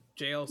in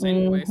jails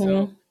anyway. mm-hmm.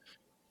 So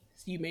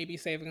you may be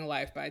saving a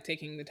life by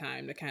taking the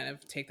time to kind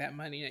of take that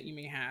money that you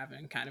may have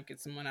and kind of get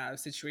someone out of a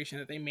situation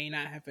that they may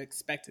not have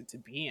expected to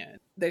be in.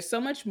 There's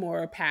so much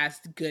more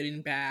past good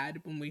and bad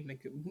when we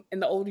think, and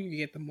the older you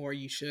get, the more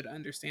you should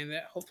understand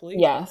that. Hopefully,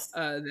 Yes.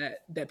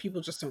 that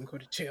people just don't go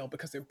to jail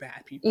because they're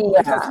bad people.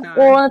 That's Yeah. not.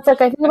 Well, it's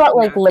like I think That's about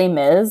like not. Les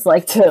Mis,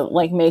 like to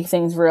like make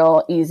things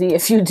real easy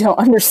if you don't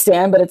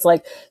understand, but it's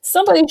like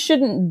somebody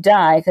shouldn't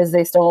die because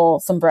they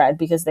stole some bread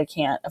because they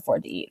can't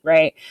afford to eat,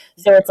 right?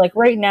 So Right. it's like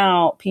right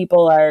now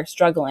people are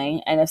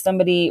struggling, and if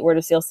somebody were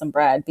to steal some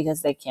bread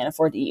because they can't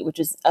afford to eat, which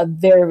is a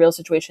very real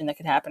situation that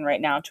could happen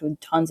right now to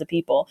tons of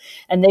people,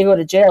 and they go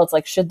to jail, it's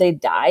like should they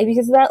die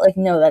because of that? Like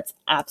no, that's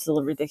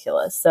absolutely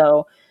ridiculous.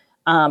 So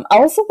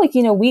also, like,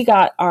 you know, we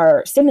got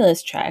our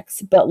stimulus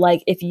checks, but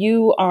like if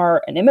you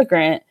are an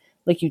immigrant,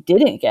 like you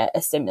didn't get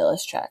a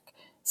stimulus check. Yeah.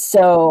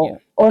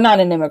 So, or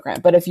not an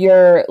immigrant, but if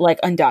you're like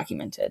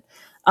undocumented.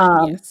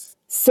 Um, Yes.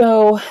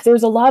 so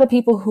there's a lot of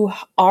people who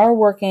are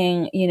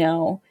working, you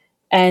know,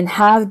 and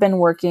have been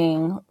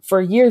working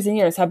for years and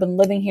years, have been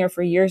living here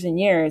for years and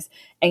years,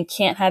 and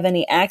can't have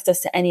any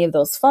access to any of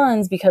those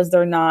funds because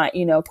they're not,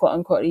 you know, quote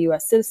unquote, a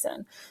US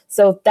citizen.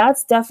 So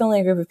that's definitely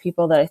a group of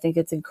people that I think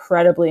it's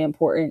incredibly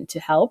important to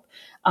help.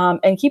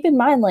 And keep in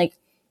mind, like,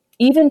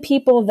 even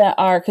people that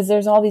are, because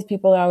there's all these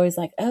people that are always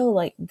like, oh,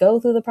 like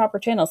go through the proper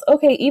channels.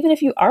 Okay, even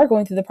if you are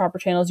going through the proper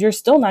channels, you're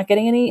still not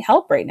getting any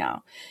help right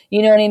now.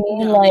 You know what I mean?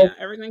 No, Like, yeah,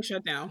 everything's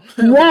shut down.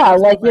 Like, yeah,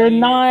 there's like you're nobody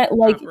not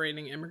like,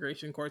 operating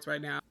immigration courts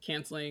right now,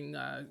 canceling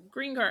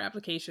green card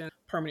applications.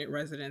 Permanent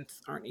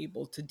residents aren't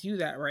able to do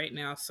that right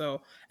now.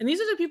 So, and these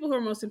are the people who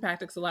are most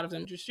impacted because a lot of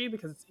them industry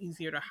because it's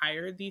easier to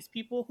hire these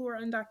people who are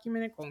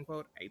undocumented, quote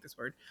unquote. I hate this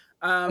word.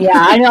 yeah,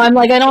 I know. I'm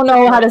like, I don't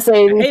know how to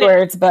say I these hate it.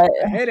 words, but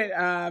I hate it.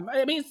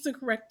 I mean, it's the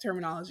correct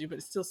terminology, but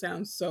it still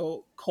sounds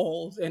so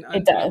cold and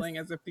it does. unfeeling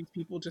as if these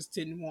people just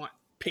didn't want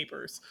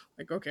papers.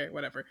 Like, okay,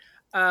 whatever.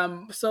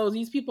 So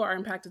these people are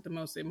impacted the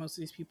most. And most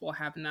of these people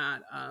have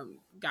not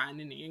gotten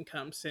any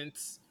income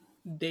since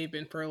they've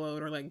been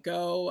furloughed or let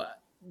go.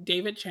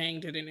 David Chang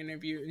did an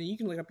interview, and you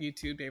can look up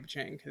YouTube David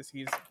Chang because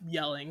he's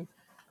yelling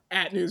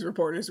at news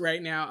reporters right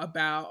now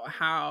about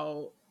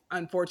how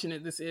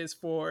unfortunate this is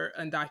for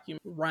undocumented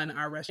run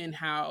our restaurant and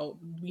how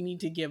we need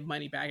to give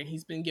money back. And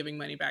he's been giving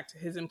money back to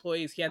his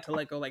employees. He had to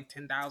let go like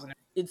 10,000.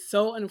 It's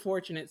so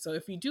unfortunate. So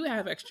if you do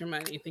have extra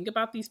money, think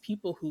about these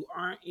people who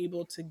aren't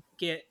able to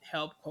get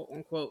help, quote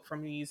unquote,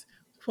 from these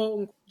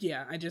quote.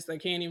 Yeah, I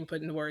can't even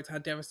put into words how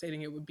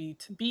devastating it would be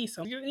to be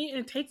so. And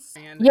it takes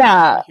and to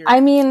Yeah, be here I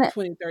mean,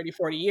 20, 30,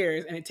 40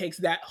 years, and it takes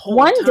that whole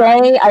one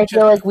time day to I feel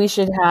just like we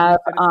should have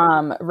be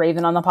citizen.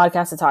 Raven on the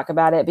podcast to talk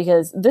about it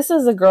because this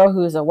is a girl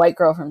who is a white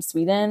girl from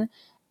Sweden,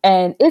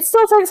 and it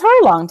still takes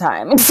her a long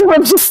time. And so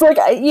I'm just like,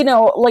 you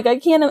know, like I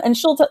can't. And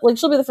she'll be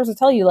the first to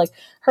tell you like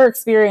her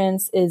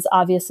experience is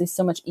obviously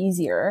so much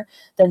easier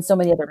than so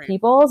many other Right.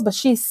 people's, but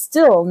she's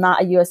still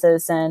not a U.S.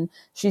 citizen.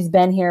 She's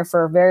been here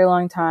for a very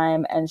long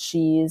time, and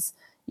she's,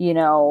 you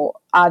know,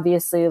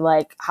 obviously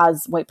like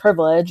has white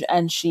privilege,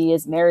 and she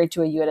is married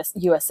to a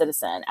US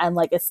citizen, and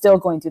like it's still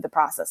going through the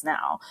process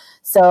now.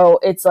 So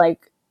it's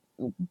like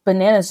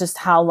bananas just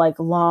how like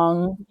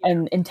long Yeah.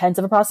 and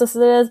intensive a process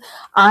it is.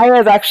 I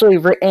have actually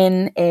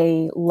written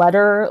a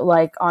letter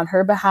like on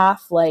her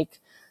behalf, like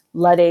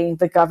letting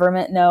the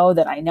government know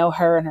that I know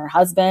her and her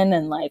husband,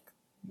 and like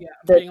Yeah,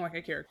 the being like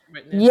a character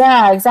witness.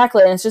 yeah,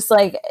 exactly. And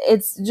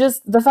it's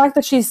just the fact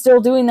that she's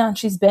still doing that. And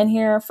she's been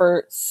here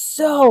for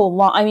so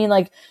long. I mean,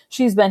 like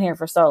she's been here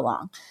for so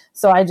long.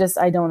 So I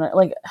don't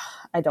like,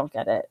 I don't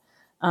get it.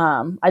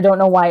 I don't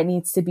know why it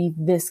needs to be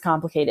this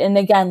complicated. And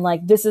again,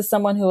 like this is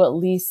someone who at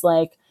least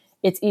like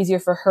it's easier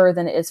for her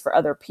than it is for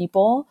other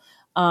people.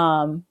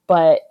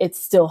 But it's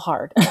still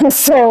hard.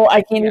 So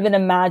I can't Yeah, even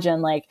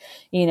imagine like,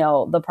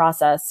 the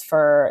process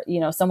for,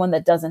 someone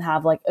that doesn't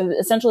have like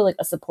essentially like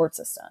a support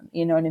system,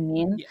 you know what I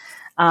mean? yes,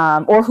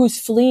 Or who's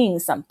fleeing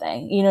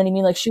something, you know what I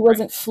mean? Like she right.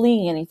 wasn't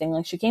fleeing anything.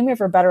 Like she came here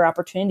for better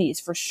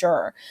opportunities for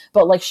sure.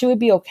 But like she would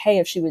be okay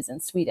if she was in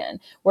Sweden,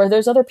 where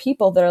there's other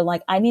people that are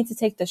like, I need to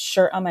take this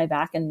shirt on my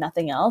back and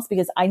nothing else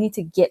because I need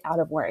to get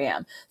out of where I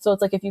am. So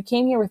it's like if you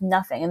came here with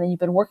nothing and then you've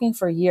been working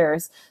for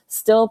years,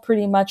 still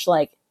pretty much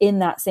like in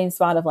that same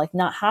spot of like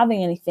not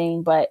having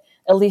anything, but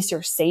at least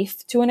you're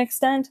safe to an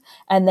extent.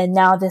 And then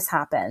now this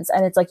happens.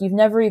 And it's like you've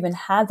never even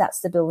had that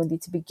stability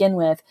to begin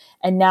with.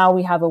 And now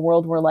we have a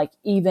world where like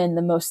even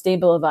the most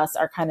stable of us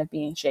are kind of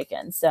being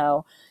shaken.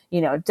 So,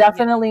 Yeah,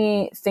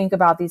 definitely think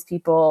about these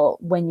people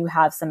when you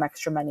have some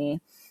extra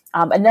money.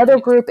 Another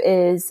yes, group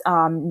is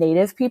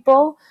Native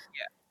people.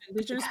 yeah.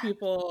 Indigenous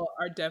people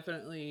are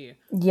definitely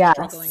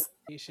struggling Yes.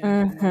 nations,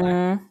 and the lack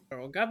Mm-hmm. of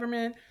federal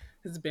government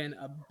has been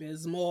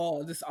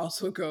abysmal. This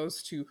also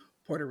goes to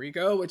Puerto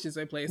Rico, which is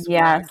a place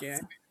where, again, Yes.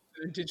 an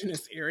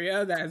indigenous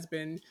area that has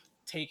been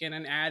taken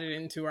and added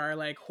into our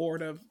like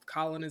horde of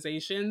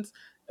colonizations.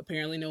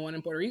 Apparently, no one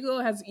in Puerto Rico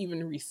has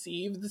even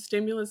received the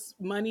stimulus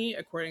money,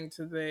 according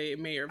to the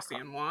mayor of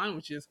San Juan,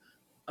 which is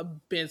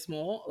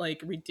abysmal,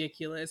 like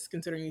ridiculous,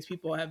 considering these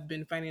people have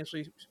been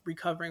financially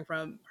recovering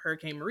from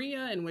Hurricane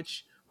Maria, in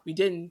which we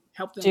didn't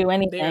help them Do there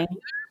anything. either.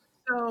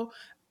 So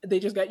they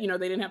just got, they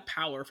didn't have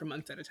power for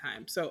months at a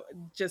time. So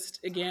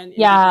just again,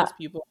 Yeah. indigenous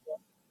people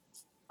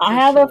I for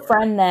have a sure.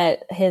 friend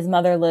that his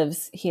mother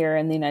lives here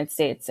in the United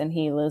States and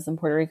he lives in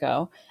Puerto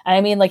Rico. And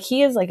I mean, like,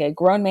 he is like a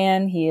grown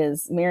man. He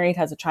is married,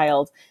 has a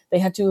child. They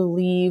had to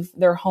leave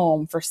their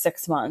home for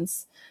 6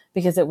 months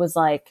because it was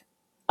like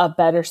a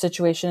better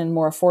situation and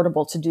more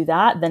affordable to do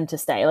that than to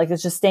stay. Like,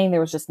 it's just staying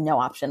there was just no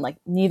option. Like,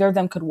 neither of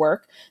them could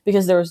work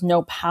because there was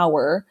no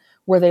power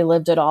where they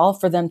lived at all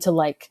for them to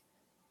like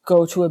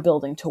go to a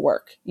building to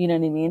work. You know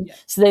what I mean? Yeah.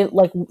 So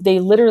they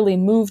literally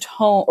moved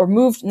home or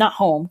moved not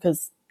home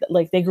because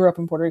like they grew up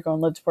in Puerto Rico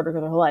and lived in Puerto Rico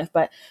their whole life,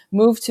 but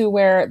moved to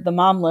where the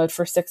mom lived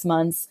for 6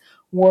 months,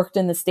 worked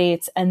in the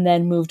States, and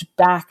then moved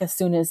back as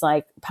soon as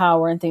like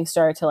power and things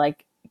started to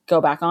like go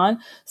back on.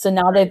 So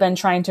now they've Right. been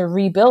trying to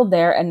rebuild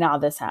there and now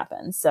this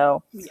happens.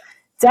 So Yeah.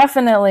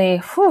 definitely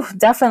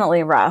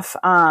rough.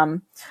 Just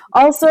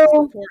Also,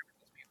 support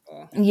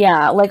people.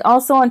 yeah, like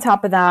also on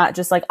top of that,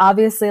 just like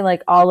obviously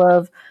like all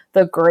of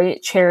the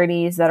great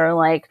charities that are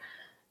like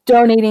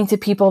donating to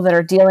people that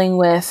are dealing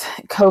with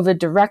COVID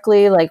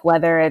directly, like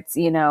whether it's,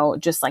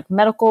 just like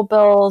medical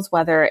bills,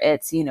 whether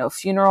it's,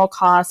 funeral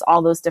costs,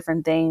 all those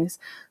different things,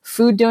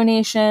 food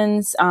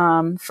donations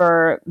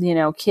for,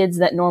 kids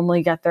that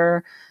normally get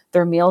their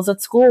meals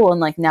at school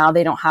and like now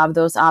they don't have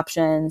those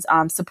options,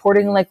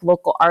 supporting like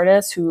local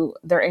artists who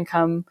their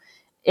income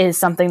is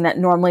something that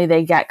normally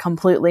they get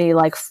completely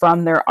like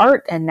from their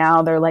art and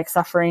now they're like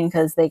suffering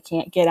because they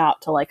can't get out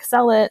to like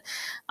sell it,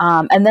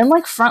 and then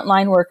like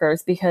frontline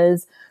workers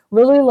because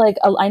really like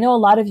I know a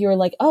lot of you are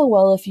like, oh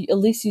well, if you at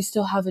least you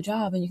still have a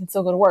job and you can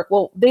still go to work.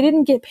 Well, they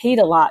didn't get paid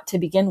a lot to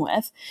begin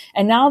with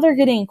and now they're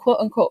getting quote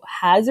unquote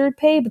hazard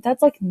pay, but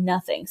that's like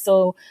nothing.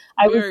 So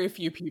I was Very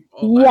few people,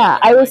 by the yeah, way.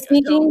 I was Like, don't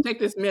speaking. take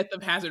this myth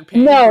of hazard pay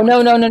No, for like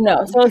no, no, granted. no,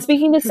 no. So I was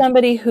speaking to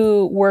somebody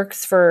who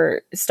works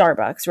for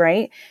Starbucks,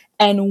 right?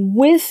 And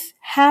with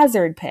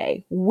hazard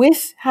pay,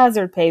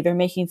 they're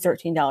making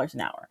 $13 an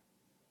hour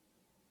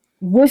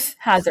with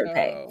hazard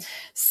pay. So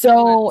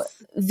So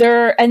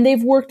let's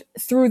they've worked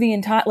through the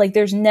entire, like,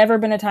 there's never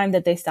been a time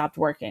that they stopped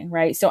working,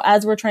 right? So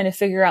as we're trying to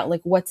figure out like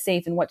what's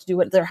safe and what to do,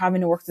 what they're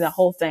having to work through that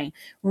whole thing,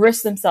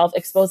 risk themselves,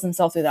 expose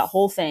themselves through that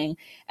whole thing,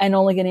 and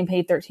only getting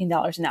paid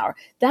 $13 an hour.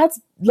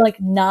 That's like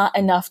not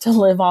enough to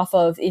live off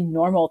of in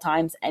normal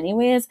times,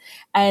 anyways.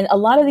 And a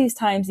lot of these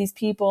times, these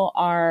people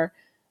are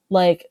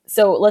like,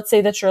 so let's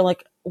say that you're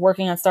like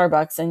working at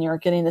Starbucks and you're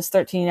getting this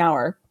 13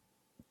 hour,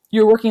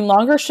 you're working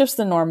longer shifts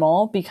than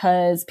normal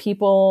because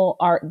people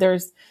are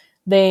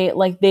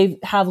they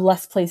have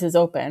less places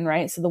open,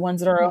 right? So the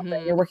ones that are open,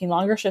 you're mhm. working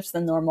longer shifts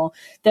than normal.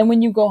 Then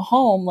when you go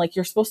home, like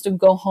you're supposed to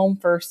go home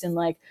first and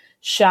like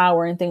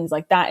shower and things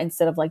like that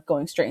instead of like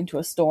going straight into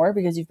a store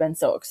because you've been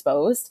so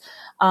exposed.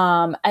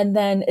 And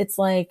then it's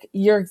like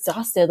you're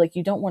exhausted, like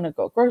you don't want to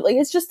go, like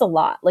it's just a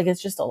lot. Like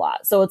it's just a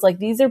lot. So it's like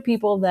these are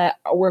people that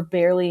were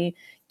barely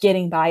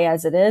getting by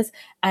as it is.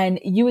 And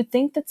you would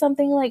think that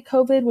something like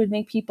COVID would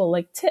make people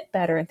like tip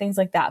better and things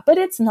like that, but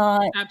it's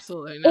not.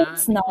 Absolutely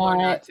It's not. People are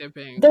not. not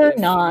tipping They're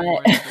any not.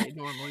 more than they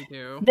normally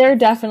do. They're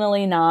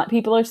definitely not.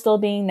 People are still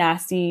being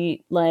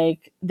nasty.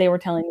 Like they were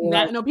telling me,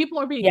 like, No, people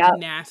are being yeah,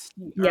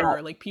 nasty, yeah,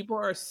 or like people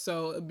are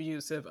so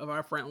abusive of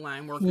our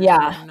frontline workers who are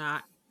yeah,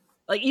 not,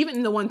 like,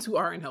 even the ones who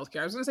are in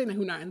healthcare. I was gonna say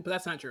who not in, but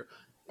that's not true.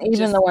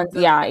 Even the just ones,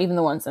 yeah, even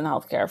the ones in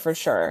healthcare for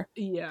sure.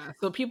 yeah,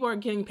 so people are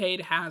getting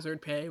paid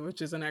hazard pay,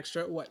 which is an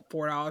extra what,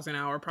 $4 an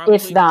hour, If probably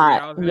three that,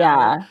 dollars an hour,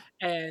 yeah.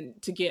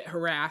 and to get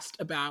harassed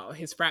about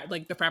his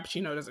like the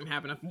frappuccino doesn't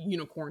have enough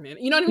unicorn in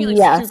it. You know what I mean?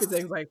 Like stupid Yes.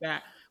 things like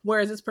that.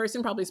 Whereas this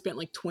person probably spent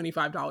like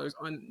 $25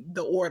 on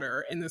the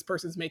order, and this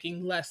person's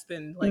making less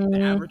than like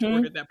the average Hmm.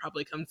 order that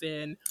probably comes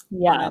in on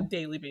a Yeah.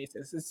 daily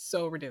basis. It's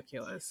so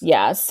ridiculous.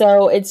 Yeah,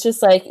 so it's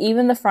just like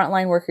even the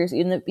frontline workers,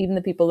 even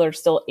the people that are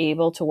still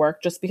able to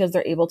work, just because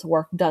they're able to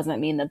work doesn't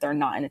mean that they're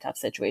not in a tough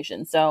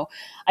situation. So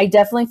I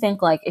definitely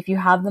think like if you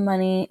have the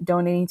money,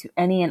 donating to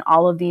any and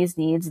all of these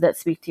needs that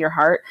speak to your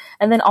heart,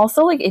 and then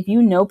also like if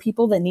you know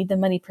people that need the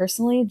money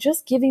personally,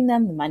 just giving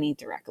them the money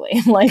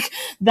directly, like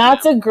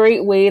that's Yeah. a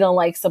great way to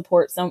like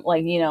support some,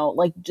 like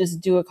like just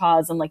do a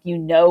cause, and like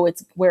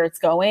it's where it's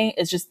going.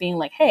 It's just being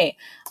like, hey,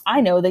 I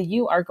know that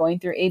you are going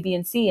through A, B,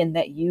 and C, and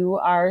that you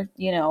are,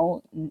 you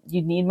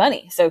need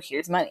money. So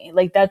here's money.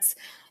 Like that's,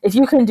 if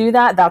you can do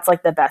that, that's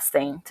like the best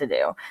thing to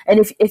do.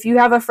 And if you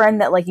have a friend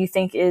that like you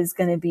think is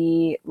going to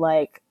be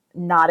like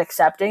not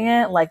accepting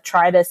it, like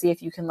try to see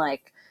if you can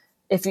like,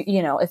 if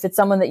if it's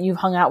someone that you've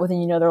hung out with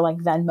and they're like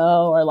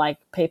Venmo or like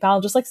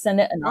PayPal, just like send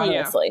it Oh yeah,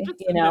 anonymously,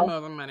 just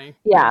Venmo the money.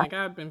 Yeah. Like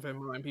I've been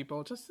Venmoing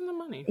people, just send the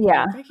money.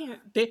 Yeah. Like they can't.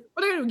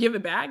 What are they gonna give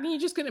it back? And you're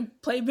just gonna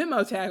play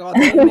Venmo tag all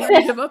day, and they're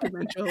gonna give up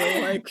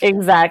eventually. Like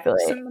Exactly.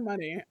 send the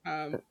money.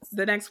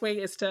 The next way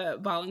is to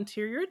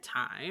volunteer your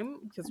time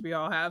because we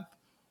all have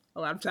a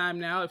lot of time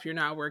now. If you're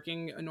not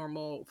working a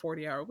normal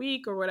 40-hour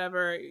week or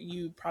whatever,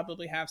 you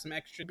probably have some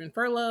extra been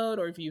furloughed,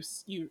 or if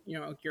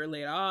you're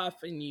laid off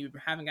and you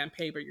haven't gotten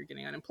paid but you're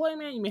getting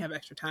unemployment, you may have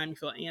extra time. You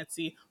feel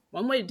antsy.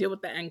 One way to deal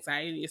with that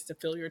anxiety is to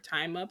fill your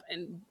time up,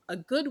 and a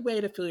good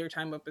way to fill your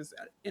time up is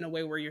in a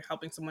way where you're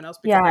helping someone else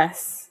because that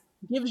Yes.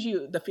 gives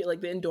you the feel, like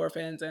the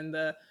endorphins and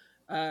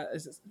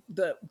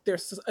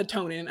there's a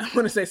tonin. I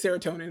want to say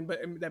serotonin, but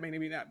that may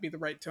maybe not be the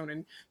right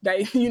tonin.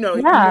 That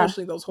Yeah.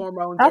 emotionally those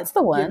hormones are That's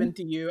the one. given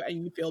to you,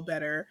 and you feel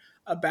better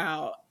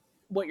about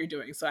what you're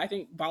doing. So I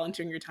think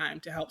volunteering your time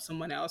to help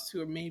someone else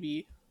who are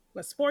maybe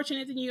less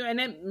fortunate than you, and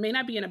it may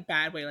not be in a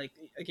bad way. Like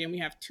again, we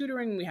have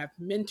tutoring, we have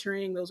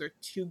mentoring. Those are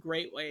two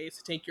great ways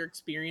to take your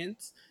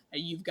experience that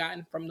you've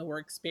gotten from the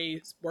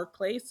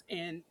workplace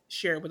and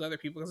share it with other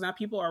people, because now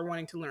people are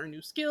wanting to learn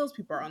new skills,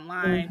 people are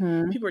online,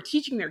 Hmm. people are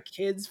teaching their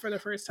kids for the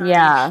first time, which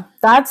Yeah,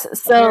 that's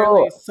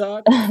apparently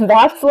so sucks.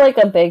 that's like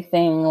a big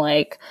thing,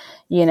 like,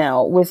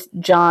 with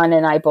John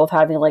and I both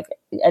having like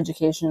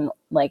education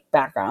like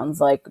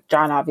backgrounds, like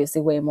John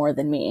obviously way more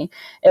than me,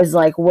 is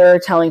like we're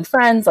telling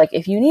friends like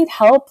if you need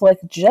help, like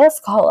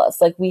just call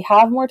us. Like we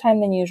have more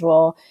time than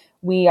usual.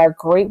 We are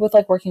great with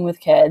like working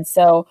with kids.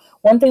 So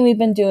one thing we've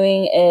been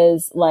doing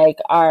is like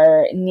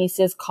our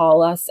nieces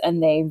call us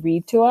and they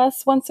read to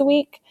us once a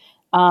week.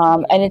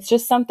 And it's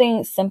just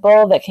something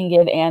simple that can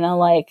give Anna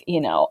like,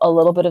 a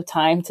little bit of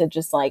time to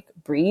just like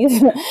breathe.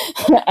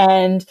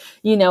 And,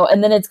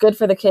 and then it's good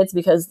for the kids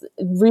because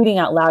reading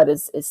out loud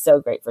is so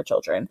great for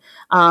children.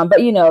 But,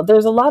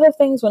 there's a lot of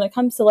things when it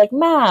comes to like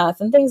math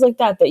and things like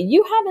that that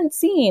you haven't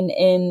seen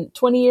in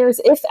 20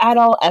 years, if at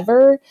all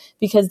ever,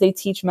 because they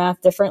teach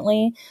math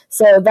differently.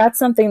 So that's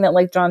something that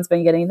like John's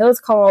been getting those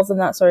calls and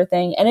that sort of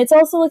thing. And it's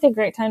also like a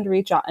great time to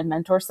reach out and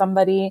mentor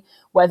somebody,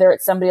 whether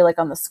it's somebody like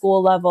on the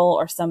school level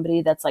or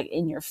somebody that's like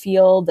in your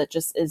field that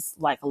just is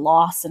like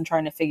lost and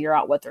trying to figure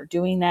out what they're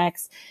doing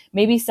next.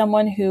 Maybe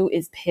someone who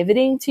is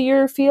pivoting to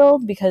your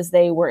field because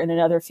they were in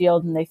another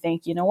field and they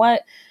think, you know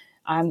what,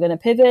 I'm going to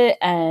pivot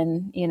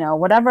and,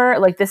 whatever.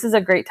 Like this is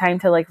a great time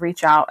to like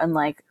reach out and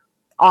like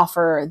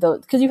offer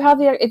those, because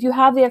if you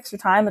have the extra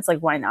time, it's like,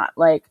 why not?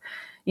 Like,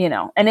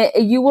 and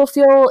you will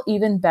feel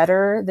even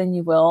better than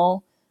you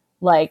will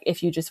like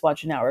if you just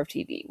watch an hour of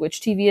TV,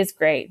 which TV is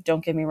great.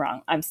 Don't get me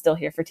wrong. I'm still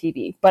here for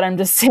TV, but I'm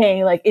just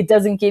saying like it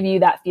doesn't give you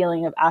that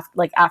feeling of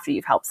after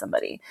you've helped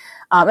somebody.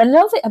 And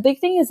another thing, a big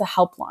thing is a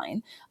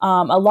helpline.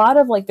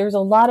 There's a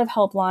lot of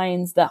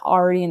helplines that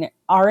are in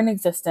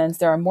existence.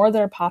 There are more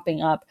that are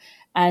popping up.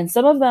 And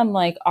some of them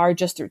like are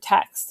just through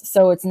text.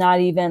 So it's not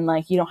even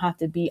like you don't have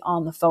to be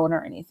on the phone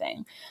or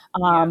anything.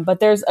 Yeah.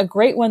 But there's a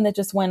great one that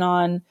just went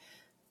on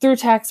through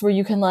text where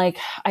you can like,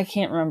 I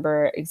can't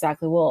remember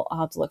exactly. I'll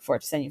have to look for it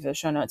to send you for the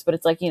show notes, but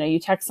it's like, you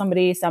text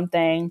somebody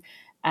something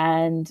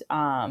and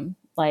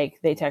like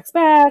they text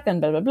back and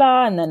blah, blah,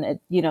 blah. And then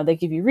they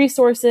give you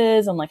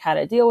resources on like how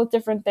to deal with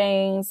different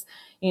things,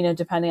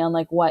 depending on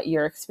like what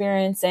you're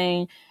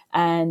experiencing.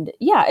 And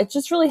yeah, it's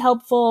just really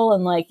helpful.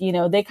 And like,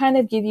 they kind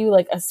of give you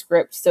like a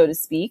script, so to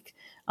speak.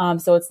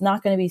 So it's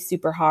not going to be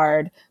super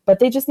hard, but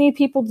they just need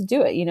people to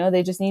do it.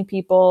 They just need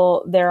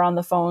people there on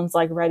the phones,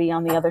 like ready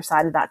on the other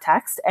side of that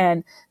text.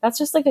 And that's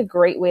just like a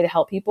great way to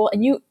help people.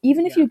 And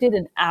even if Yeah. you did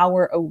an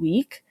hour a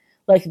week,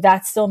 like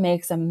that still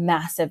makes a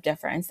massive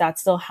difference. That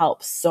still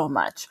helps so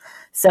much.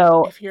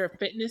 So, If you're a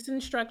fitness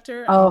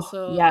instructor, oh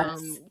also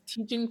yes.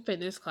 teaching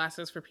fitness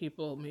classes for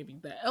people, maybe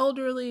the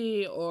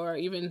elderly, or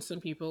even some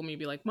people,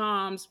 maybe like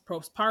moms,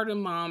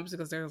 postpartum moms,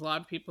 because there's a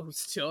lot of people who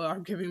still are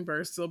giving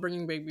birth, still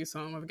bringing babies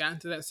home. Have gotten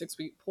to that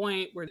 6-week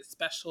point where the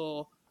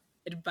special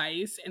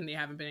advice and they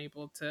haven't been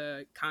able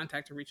to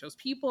contact or reach those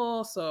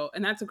people. So,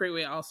 and that's a great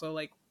way also,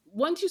 like,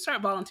 once you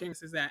start volunteering,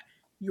 is that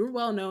you're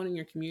well known in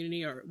your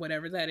community or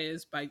whatever that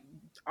is by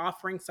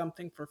offering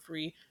something for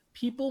free,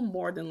 people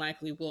more than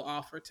likely will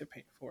offer to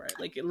pay for it.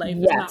 Like, life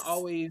is not Yes.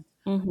 always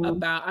Mm-hmm.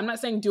 about, I'm not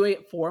saying do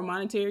it for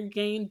monetary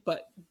gain,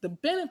 but the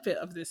benefit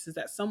of this is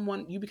that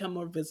someone, you become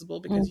more visible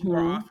because you are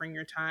Mm-hmm. offering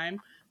your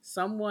time.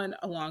 Someone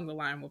along the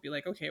line will be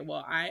like, okay,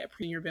 well, I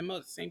appreciate your Venmo.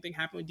 The same thing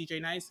happened with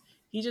DJ Nice.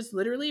 He just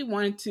literally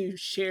wanted to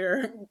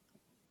share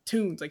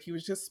tunes. Like, he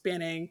was just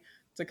spinning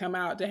to come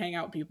out to hang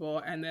out with people,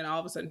 and then all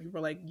of a sudden people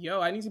are like, yo,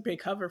 I need to pay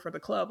cover for the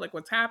club, like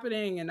what's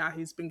happening? And now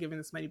he's been giving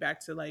this money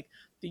back to like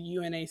the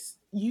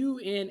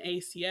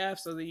UNACF,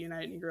 so the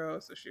United Negro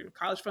Association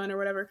College Fund or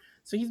whatever.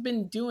 So he's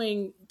been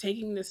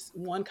taking this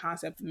one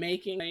concept,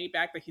 making money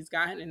back that he's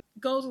gotten, and it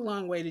goes a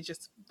long way to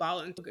just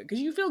volunteer because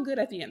you feel good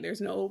at the end. There's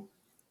no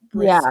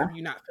risks Yeah. of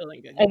you not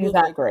feeling good. You will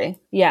feel great.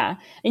 Exactly. Yeah.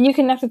 And you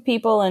connect with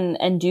people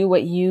and do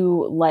what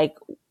you like,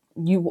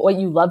 what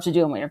you love to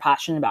do and what you're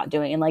passionate about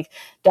doing. And like,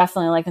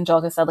 definitely, like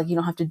Angelica said, like, you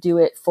don't have to do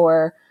it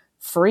for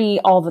free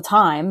all the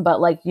time,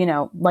 but like,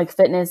 like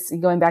fitness,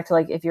 going back to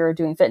like, if you're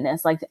doing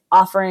fitness, like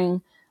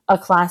offering a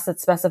class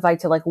that's specified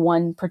to like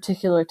one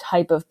particular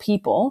type of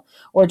people,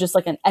 or just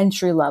like an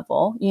entry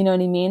level, you know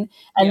what I mean?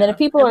 And then if Yeah.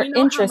 people And are we know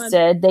how much,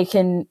 interested, they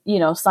can,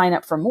 sign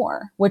up for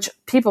more, which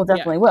people yeah,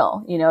 definitely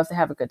will, if they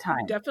have a good we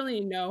time.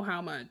 definitely know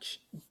how much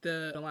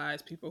the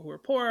lives people who are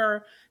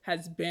poor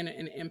has been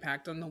an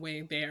impact on the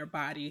way their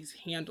bodies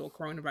handle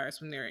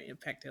coronavirus when they're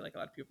infected. Like, a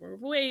lot of people are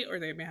overweight, or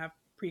they may have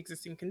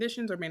pre-existing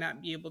conditions, or may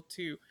not be able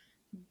to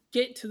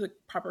get to the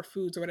proper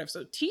foods or whatever.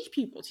 So teach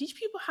people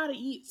how to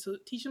eat. So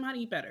teach them how to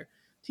eat better.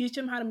 Teach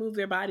them how to move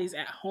their bodies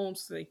at home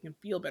so they can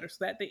feel better.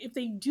 So that if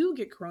they do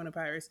get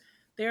coronavirus,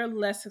 they're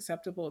less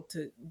susceptible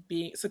to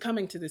being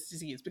succumbing to this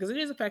disease, because it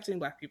is affecting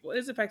Black people. It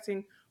is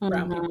affecting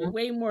brown people Hmm.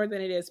 way more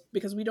than it is,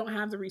 because we don't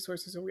have the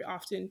resources, or we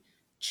often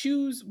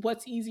choose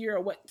what's easier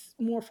or what's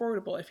more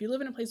affordable. If you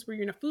live in a place where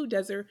you're in a food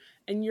desert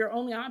and your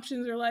only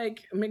options are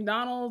like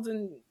McDonald's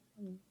and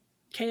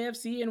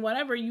KFC and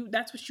whatever,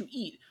 that's what you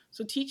eat.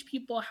 So teach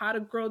people how to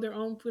grow their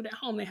own food at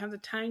home. They have the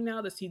time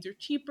now. The seeds are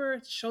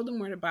cheaper. Show them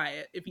where to buy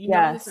it. If you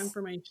know this Yes.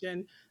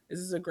 information, this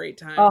is a great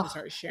time to Oh,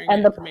 start sharing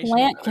and that the information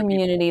with plant other people.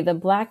 community, the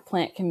Black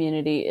plant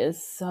community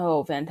is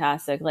so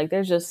fantastic. Like,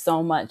 there's just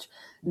so much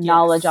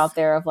knowledge Yes. out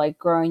there of like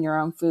growing your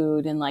own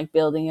food and like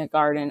building a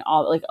garden.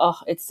 All like, oh,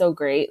 it's so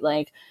great.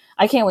 Like,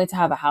 I can't wait to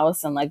have a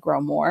house and like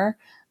grow more.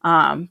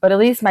 But at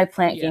least my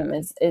plant game Yeah,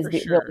 is for really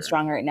sure.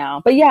 strong right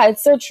now. But yeah,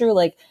 it's so true.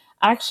 Like,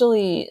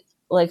 actually,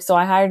 like, so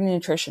I hired a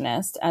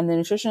nutritionist, and the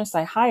nutritionist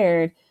I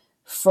hired,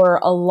 for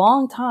a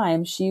long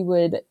time, she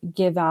would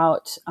give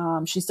out,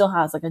 she still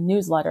has like a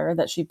newsletter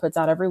that she puts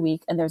out every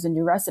week, and there's a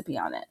new recipe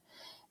on it.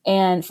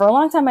 And for a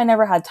long time, I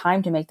never had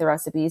time to make the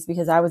recipes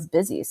because I was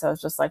busy. So I was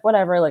just like,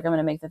 whatever, like, I'm going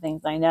to make the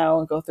things I know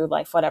and go through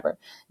life, whatever.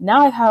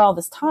 Now I've had all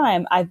this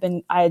time. I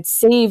had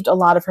saved a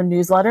lot of her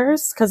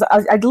newsletters because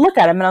I'd look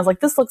at them and I was like,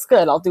 this looks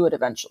good. I'll do it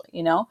eventually.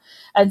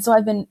 And so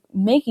I've been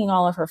making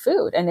all of her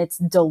food, and it's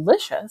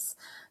delicious.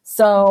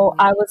 So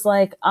I Hmm. was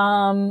like,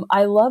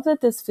 I love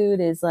that this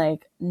food is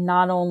like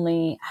not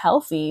only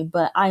healthy,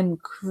 but I'm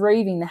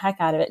craving the heck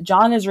out of it.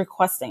 John is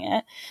requesting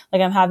it.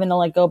 Like, I'm having to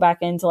like go back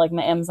into like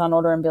my Amazon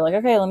order and be like,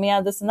 okay, let me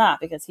add this and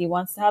that because he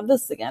wants to have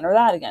this again or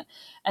that again.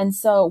 And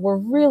so we're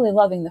really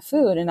loving the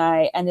food. And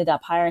I ended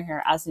up hiring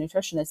her as a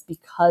nutritionist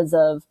because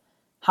of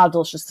how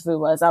delicious the food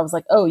was. I was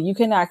like, oh, you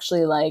can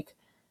actually like,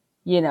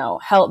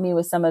 help me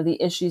with some of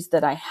the issues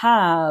that I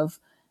have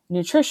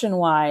nutrition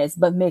wise,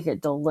 but make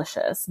it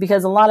delicious.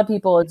 Because a lot of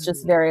people, it's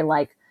just Hmm. very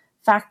like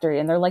factory,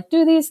 and they're like,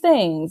 do these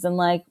things. And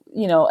like,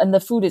 and the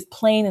food is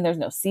plain and there's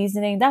no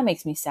seasoning. That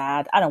makes me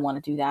sad. I don't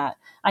want to do that.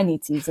 I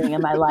need seasoning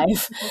in my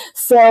life.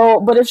 So,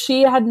 but if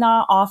she had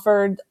not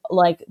offered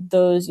like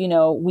those,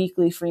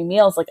 weekly free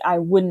meals, like, I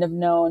wouldn't have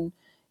known,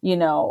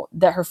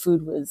 that her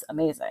food was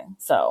amazing.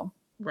 So,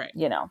 Right.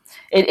 you know,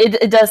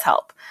 it does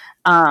help.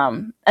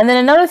 And then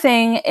another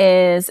thing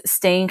is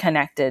staying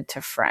connected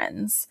to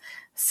friends.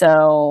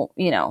 So,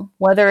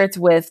 whether it's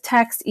with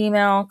text,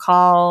 email,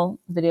 call,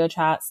 video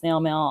chat, snail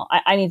mail,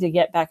 I need to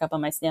get back up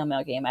on my snail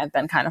mail game. I've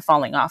been kind of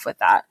falling off with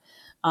that.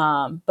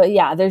 But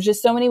yeah, there's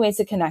just so many ways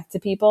to connect to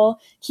people.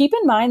 Keep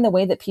in mind the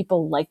way that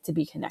people like to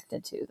be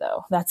connected to,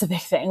 though. That's a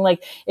big thing.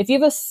 Like, if you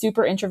have a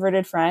super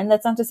introverted friend,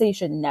 that's not to say you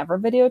should never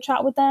video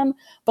chat with them,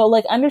 but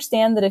like,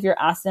 understand that if you're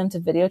asking them to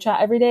video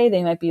chat every day,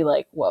 they might be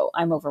like, whoa,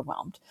 I'm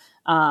overwhelmed.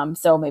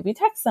 So maybe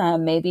text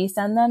them, maybe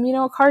send them,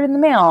 a card in the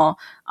mail.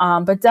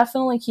 But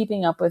definitely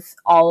keeping up with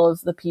all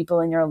of the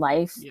people in your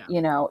life,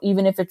 Yeah.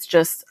 even if it's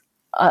just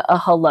a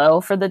hello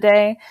for the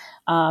day,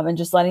 and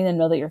just letting them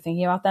know that you're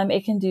thinking about them,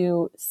 it can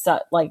do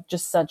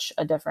just such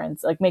a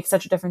difference, like make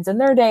such a difference in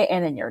their day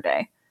and in your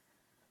day.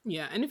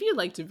 Yeah, and if you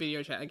like to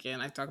video chat,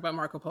 again, I talk about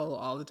Marco Polo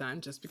all the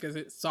time just because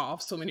it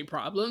solves so many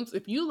problems.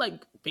 If you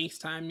like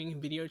FaceTiming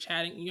and video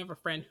chatting, and you have a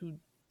friend who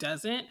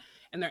doesn't,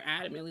 and they're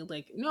adamantly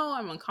like, no,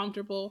 I'm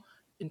uncomfortable,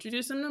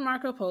 introduce them to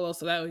Marco Polo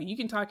so that way you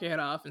can talk your head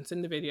off and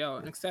send the video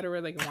and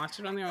etc. They can watch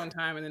it on their own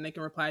time, and then they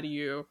can reply to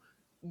you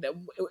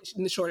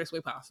in the shortest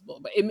way possible.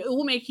 But it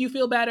will make you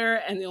feel better,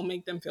 and it'll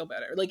make them feel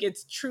better. Like,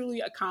 it's truly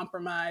a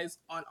compromise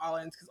on all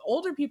ends, because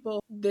older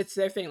people, that's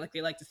their thing. Like,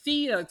 they like to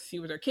see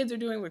what their kids are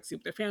doing, like see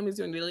what their family's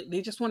doing.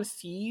 They just want to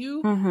see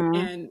you. Mm-hmm.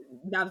 And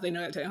now that they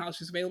know that technology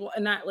is available,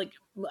 and not like,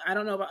 I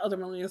don't know about other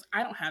millennials,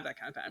 I don't have that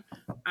kind of time.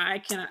 I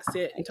cannot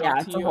sit and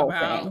talk to you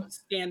about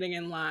standing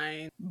in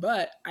line,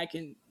 but I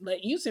can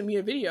let you send me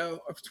a video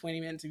of 20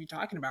 minutes of you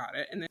talking about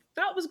it, and then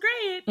that was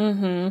great.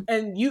 Mm-hmm.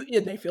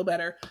 And they feel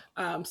better.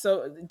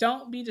 So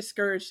don't be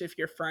discouraged if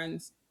your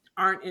friends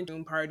aren't in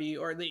Zoom party,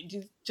 or they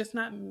just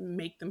not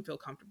make them feel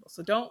comfortable.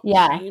 So don't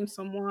shame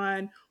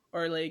someone,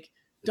 or like,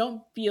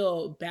 don't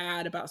feel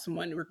bad about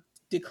someone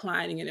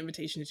declining an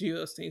invitation to do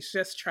those things.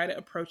 Just try to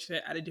approach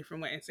it at a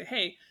different way and say,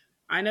 hey,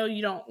 I know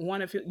you don't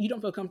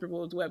feel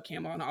comfortable with the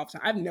webcam on all the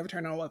time. I've never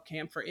turned on a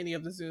webcam for any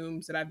of the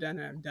Zooms that I've done,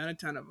 and I've done a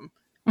ton of them.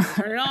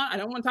 Turn it on. I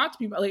don't want to talk to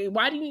people. Like,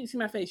 why do you need to see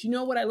my face? You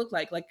know what I look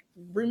like. Like,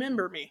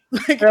 remember me.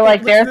 You're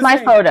like, there's my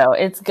photo.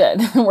 It's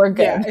good. We're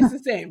good. Yeah, it's the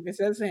same. It's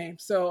the same.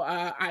 So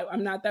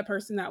I'm not that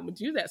person that would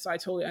do that. So I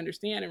totally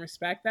understand and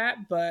respect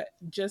that. But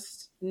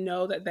just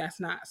know that that's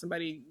not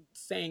somebody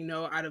saying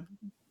no out of,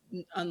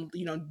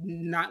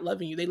 not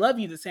loving you. They love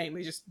you the same.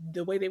 They just,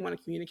 the way they want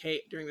to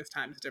communicate during this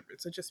time is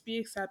different. So just be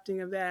accepting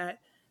of that.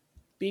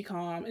 Be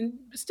calm, and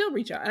still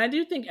reach out. And I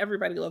do think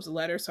everybody loves a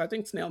letter, so I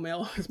think snail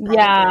mail is probably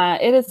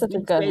it is such a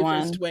good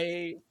safest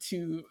way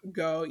to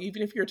go.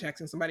 Even if you're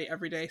texting somebody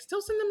every day,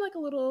 still send them like a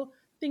little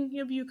thinking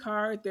of you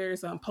card.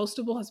 There's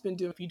Postable has been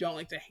doing, if you don't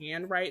like to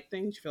handwrite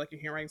things, you feel like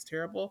your handwriting's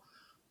terrible,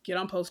 get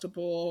on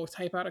Postable,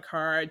 type out a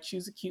card,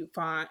 choose a cute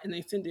font, and they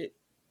send it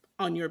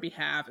on your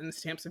behalf. And the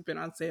stamps have been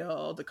on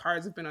sale, the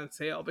cards have been on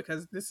sale,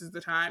 because this is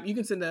the time. You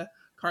can send a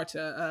card to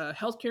a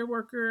healthcare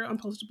worker on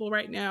Postable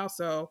right now.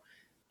 So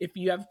if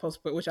you have a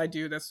Postable, which I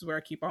do, that's where I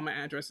keep all my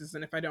addresses.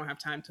 And if I don't have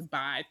time to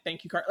buy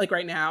thank you card, like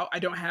right now, I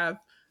don't have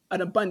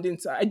an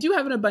abundance. I do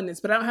have an abundance,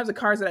 but I don't have the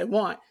cards that I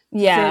want.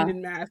 Send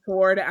in mass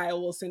forward. I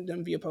will send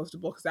them via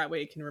Postable, because that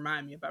way it can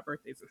remind me about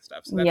birthdays and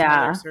stuff. So that's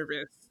another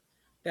service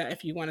that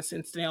if you want to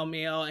send snail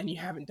mail and you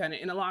haven't done it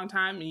in a long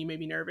time and you may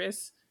be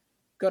nervous,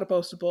 go to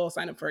Postable,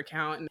 sign up for an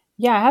account.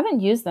 I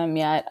haven't used them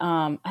yet.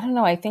 I don't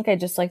know. I think I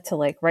just like to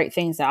like write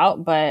things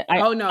out, but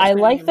I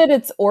like that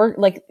it's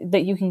like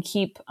that you can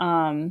keep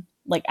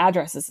like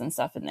addresses and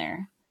stuff in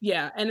there.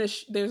 Yeah, and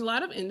there's a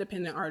lot of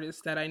independent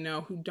artists that I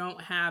know who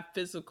don't have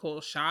physical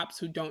shops,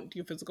 who don't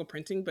do physical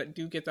printing, but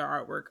do get their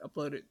artwork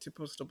uploaded to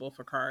Postable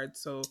for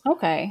cards. So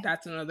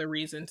that's another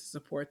reason to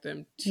support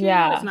them too.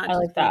 Yeah, it's not I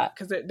like that,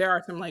 because there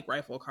are some like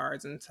rifle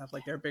cards and stuff,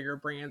 like there are bigger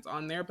brands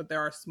on there, but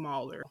there are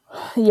smaller.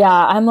 Yeah,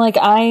 I'm like,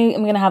 I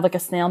am gonna have like a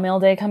snail mail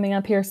day coming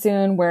up here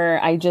soon,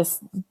 where I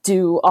just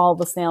do all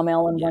the snail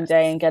mail in one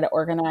day and get it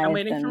organized. I'm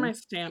waiting for my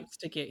stamps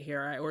to get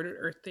here. I ordered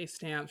Earth Day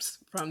stamps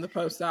from the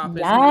post office, and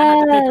then I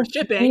had to pay for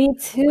shipping. Me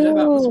too. Which I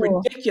thought was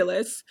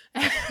ridiculous,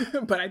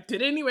 but I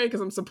did it anyway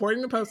because I'm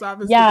supporting the post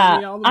office. Yeah,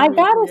 I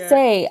gotta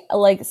say,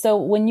 like, so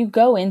when you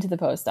go into the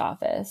post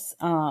office,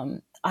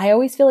 I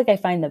always feel like I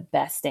find the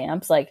best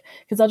stamps, like,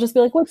 because I'll just be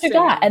like, what you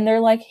got? And they're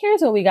like,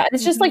 here's what we got.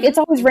 It's just like, it's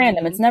always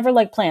random. It's never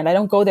like planned. I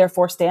don't go there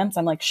for stamps.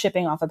 I'm like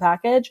shipping off a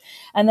package.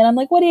 And then I'm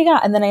like, what do you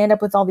got? And then I end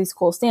up with all these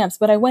cool stamps.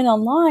 But I went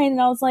online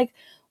and I was like,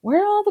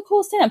 where are all the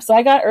cool stamps? So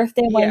I got Earth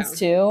Day ones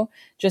too,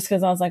 just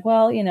because I was like,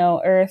 well,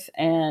 Earth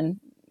and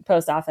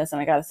post office,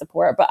 and I got to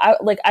support. But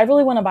I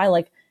really want to buy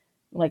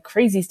like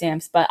crazy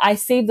stamps, but I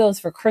save those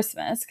for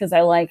Christmas, because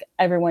I like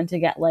everyone to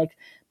get like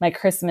my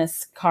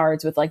Christmas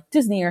cards with like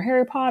Disney or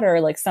Harry Potter,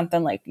 or like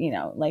something like,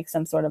 like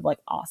some sort of like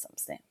awesome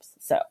stamps.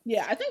 So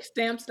yeah, I think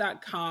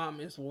stamps.com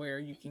is where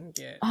you can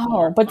get.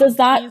 But does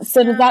that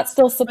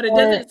still support? But it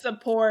doesn't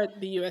support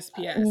the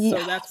USPS,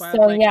 so that's why.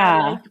 So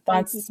I like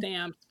that's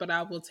stamps, but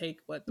I will take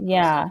what the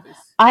post office.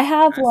 I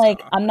have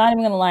I'm not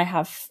even gonna lie, I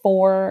have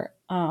 4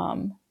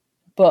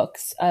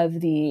 books of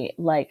the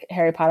like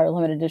Harry Potter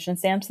limited edition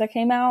stamps that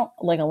came out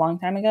like a long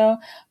time ago,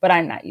 but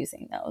I'm not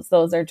using those.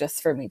 Those are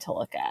just for me to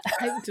look at.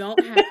 I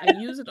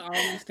used all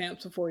my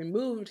stamps before we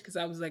moved, because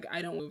I was like,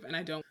 I don't move, and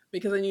I don't,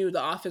 because I knew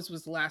the office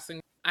was the last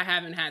thing. I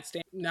haven't had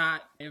stamps.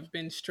 I've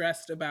been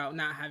stressed about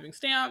not having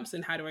stamps,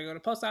 and how do I go to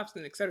post office,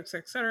 and et cetera, et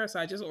cetera, et cetera. So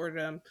I just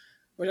ordered them,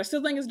 which I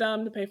still think is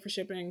dumb to pay for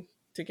shipping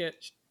to get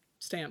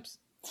stamps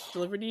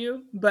delivered to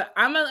you, but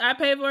I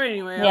pay for it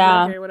anyway.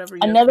 Yeah. Okay, whatever.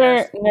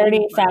 Another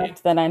nerdy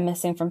fact that I'm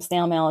missing from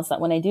snail mail is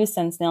that when I do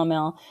send snail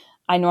mail,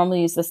 I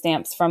normally use the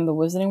stamps from the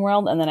Wizarding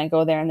World, and then I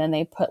go there and then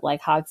they put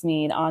like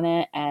Hogsmeade on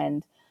it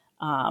and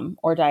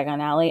or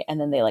Diagon Alley,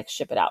 and then they like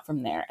ship it out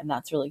from there, and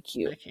that's really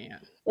cute.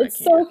 It's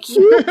so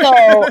cute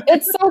though.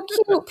 It's so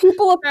cute.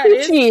 People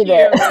appreciate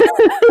it.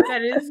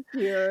 That is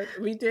cute.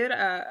 We did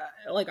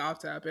like off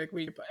topic.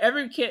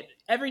 Every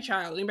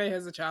child, anybody who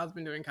has a child, has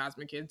been doing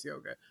Cosmic Kids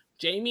yoga.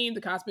 Jamie, the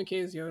Cosmic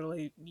Kids yoga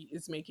lady,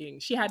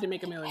 she had to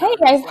make $1 million. Hey,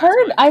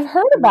 I've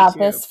heard about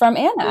this from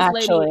Anna,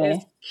 actually. Lady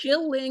is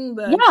killing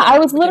the. Yeah, I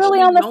was literally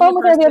on the phone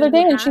with her the other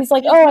day, and she's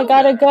like, "Oh, I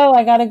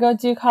gotta go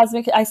do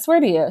Cosmic." I swear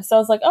to you. So I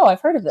was like, "Oh,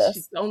 I've heard of this."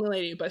 She's the only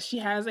lady, but she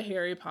has a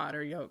Harry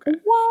Potter yoga.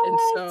 What? And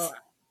so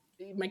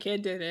my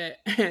kid did it,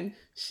 and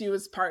she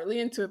was partly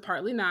into it,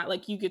 partly not.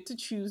 Like, you get to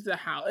choose the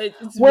how.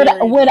 It's Would very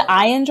would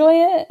I adorable. enjoy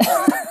it?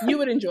 You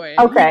would enjoy it.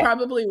 You Okay,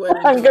 probably would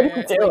I'm enjoy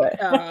gonna it. do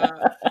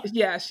Like, it.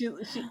 yeah, she.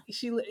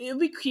 It'd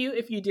be cute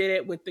if you did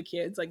it with the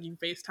kids, like you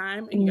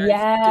FaceTime and you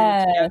guys did it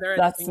Yes, together at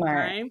the that's same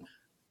smart. time.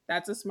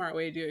 That's a smart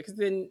way to do it, because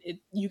then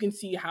you can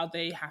see how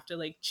they have to,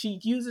 like, she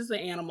uses the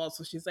animals,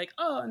 so she's like,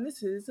 oh, and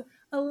this is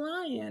a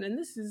lion and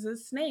this is a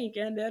snake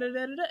and da da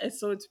da da, da.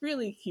 So it's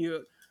really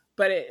cute.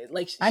 But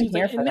I'm she's like,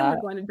 here for and then we're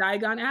that. going to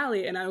Diagon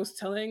Alley, and I was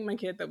telling my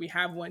kid that we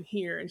have one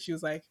here, and she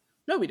was like,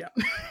 no, we don't.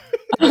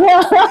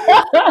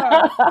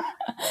 uh,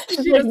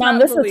 She's she like, does Mom, not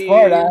this is believe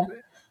Florida.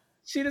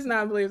 she does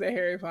not believe that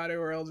Harry Potter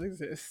world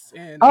exists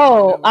in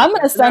Oh, Orlando, I'm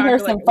gonna because now send I her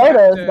feel like some we have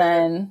photos to.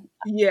 then.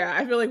 Yeah,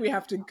 I feel like we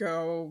have to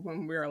go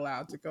when we're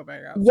allowed to go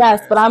back outside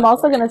Yes, at but I'm some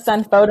also point gonna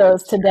send for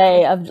photos next year.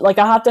 today of like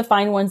I'll have to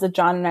find ones that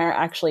John and I are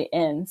actually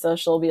in, so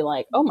she'll be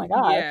like, "Oh my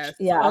gosh, Yes.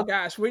 yeah." Oh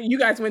gosh, you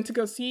guys went to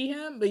go see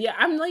him, but yeah,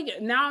 I'm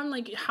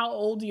like, how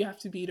old do you have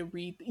to be to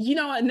read? You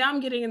know what? Now I'm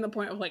getting in the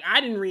point of, like, I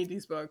didn't read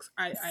these books.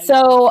 I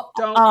So,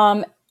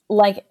 don't.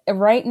 like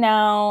right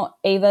now,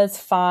 Ava's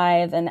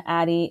 5 and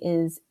Addie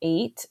is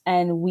 8,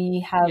 and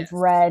we have Yes.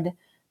 read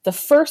the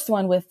first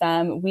one with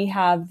them. We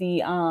have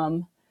the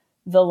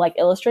like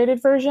illustrated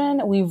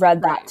version. We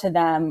read that Right. to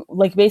them,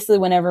 like basically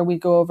whenever we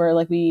go over,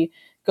 like we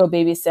go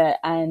babysit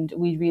and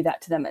we read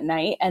that to them at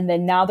night. And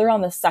then now they're on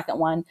the second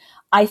one.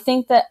 I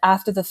think that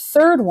after the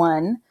third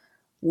one,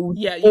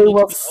 Yeah, you they need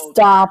to will be older.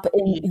 stop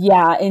in, Yeah.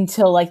 yeah,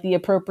 until like the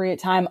appropriate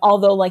time,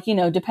 although like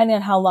depending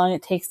on how long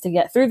it takes to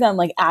get through them,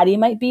 like Addie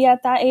might be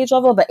at that age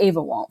level, but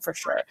Ava won't for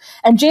sure. Right.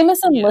 And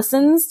Jameson Yeah.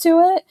 listens to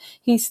it.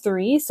 He's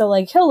 3, so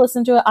like he'll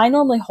listen to it. I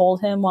normally hold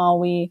him while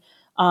we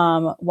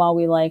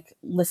like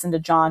listen to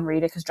John read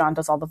it, because John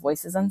does all the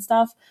voices and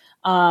stuff.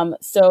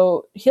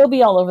 So he'll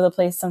be all over the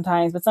place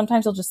sometimes, but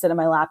sometimes he'll just sit in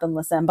my lap and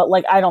listen. But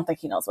like I don't think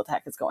he knows what the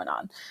heck is going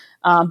on.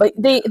 But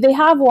Yeah. they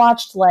have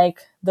watched like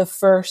the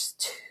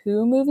first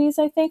 2 movies,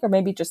 I think, or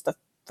maybe just the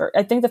first.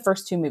 I think the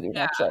first 2 movies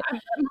Yeah, actually. I'm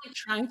like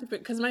trying to,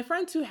 because my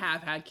friends who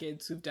have had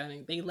kids who've done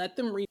it, they let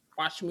them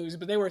watch movies,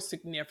 but they were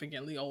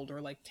significantly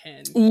older, like 10,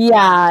 and I'm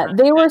Yeah, trying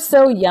they were to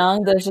so get them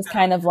young. to, There's like, just kind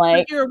of, kind of like,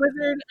 like, you're a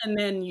wizard, and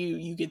then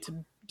you get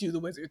to do the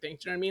wizard thing.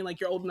 Do you know what I mean? Like,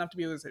 you're old enough to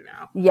be a wizard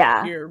now.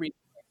 yeah. Here, read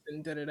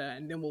and da da da,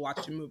 and then we'll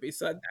watch a movie.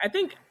 So I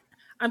think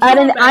I'm At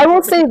an, feeling bad I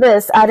will for, because say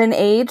this, at an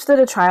age that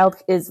a child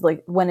is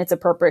like when it's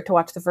appropriate to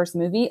watch the first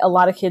movie, a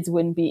lot of kids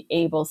wouldn't be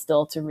able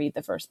still to read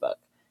the first book.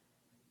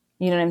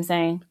 You know what I'm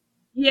saying?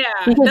 yeah,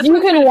 Because that's what you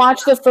I'm trying can to figure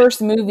watch the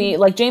first out. movie,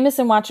 like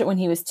Jameson watched it when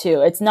he was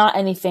 2. It's not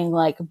anything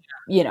like,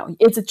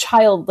 it's a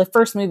child. The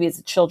first movie is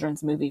a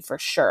children's movie for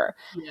sure.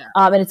 Yeah,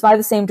 And it's by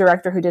the same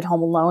director who did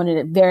Home Alone, and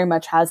it very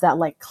much has that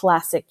like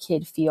classic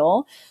kid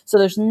feel. So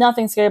there's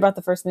nothing scary about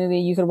the first movie.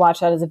 You could watch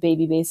that as a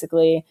baby,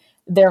 basically.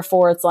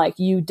 Therefore, it's like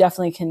you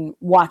definitely can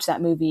watch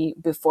that movie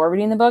before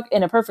reading the book.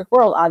 In a perfect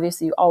world,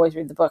 obviously, you always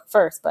read the book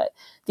first, but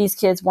these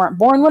kids weren't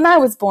born when I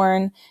was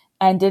born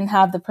and didn't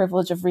have the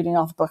privilege of reading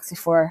all the books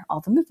before all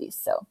the movies.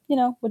 So,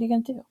 what are you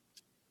going to do?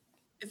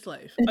 it's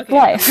life. It's Okay,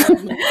 I'm life. gonna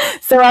move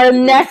So our to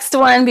next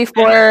one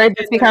before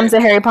this becomes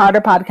a Harry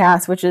Potter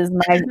podcast, which is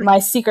my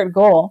secret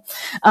goal.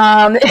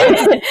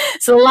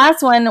 So the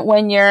last one,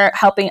 when you're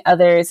helping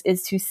others,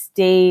 is to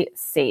stay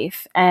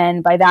safe.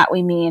 And by that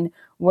we mean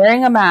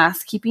wearing a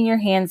mask, keeping your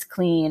hands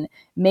clean,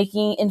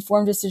 making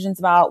informed decisions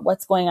about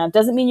what's going on.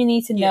 Doesn't mean you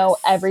need to know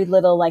Yes. every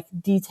little like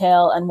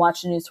detail and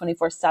watch the news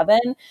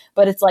 24/7,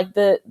 but it's like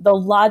the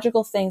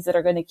logical things that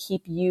are going to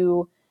keep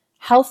you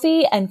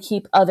healthy and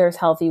keep others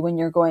healthy when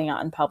you're going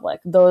out in public.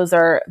 Those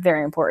are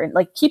very important.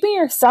 Like keeping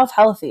yourself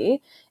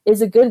healthy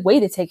is a good way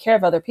to take care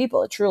of other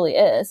people. It truly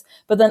is.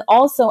 But then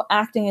also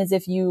acting as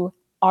if you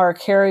are a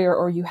carrier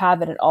or you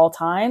have it at all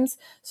times,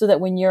 so that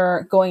when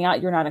you're going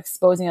out, you're not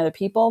exposing other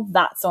people.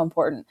 That's so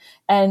important.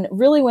 And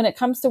really, when it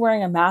comes to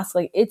wearing a mask,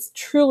 like it's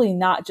truly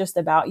not just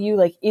about you.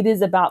 Like it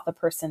is about the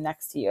person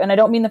next to you. And I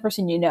don't mean the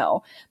person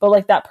but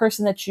like that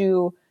person that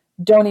you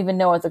don't even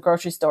know at the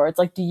grocery store. It's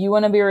like, do you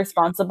want to be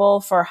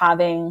responsible for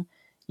having,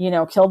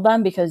 killed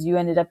them because you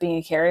ended up being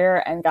a carrier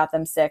and got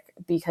them sick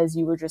because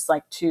you were just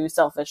like too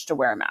selfish to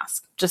wear a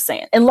mask? Just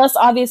saying. Unless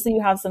obviously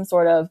you have some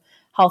sort of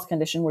health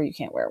condition where you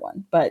can't wear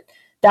one. But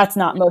that's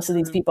not most of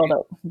these people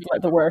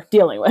that we're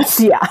dealing with.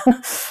 Yeah.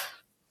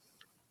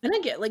 And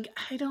I get, like,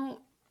 I don't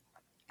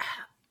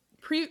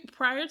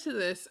prior to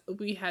this,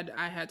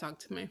 I had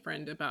talked to my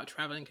friend about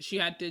traveling, because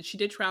she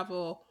did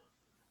travel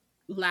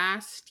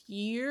last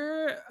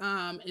year,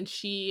 and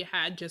she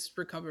had just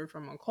recovered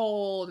from a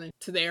cold and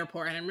to the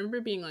airport, and I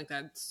remember being like,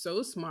 that's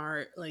so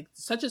smart, like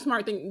such a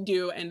smart thing to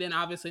do. And then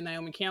obviously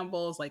Naomi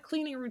Campbell's like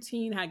cleaning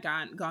routine had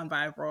gone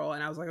viral,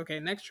 and I was like, okay,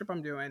 next trip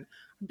I'm doing,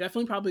 I'm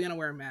definitely probably going to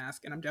wear a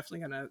mask, and I'm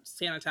definitely going to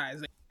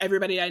sanitize. Like,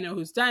 everybody I know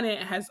who's done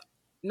it has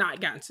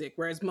not gotten sick,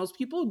 whereas most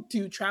people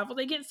do travel,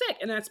 they get sick,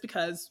 and that's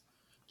because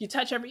you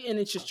touch and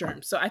it's just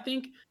germs. So I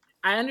think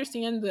I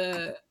understand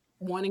the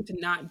wanting to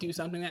not do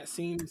something that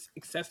seems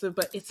excessive,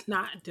 but it's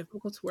not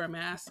difficult to wear a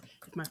mask.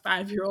 If my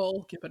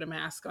 5-year-old can put a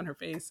mask on her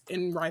face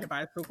and ride a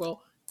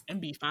bicycle,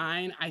 and be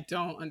fine. I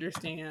don't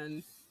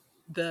understand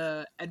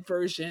the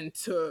aversion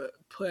to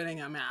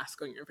putting a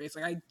mask on your face.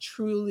 Like, I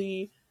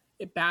truly,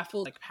 it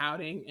baffles like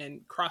pouting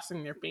and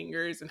crossing their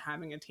fingers and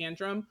having a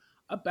tantrum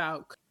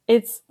about.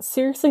 It's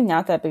seriously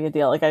not that big a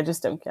deal. Like, I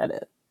just don't get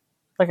it.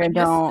 Like, I I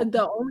guess don't.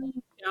 the only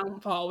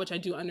downfall, which I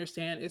do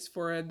understand, is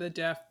for the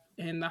deaf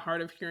and the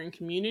hard of hearing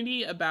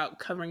community about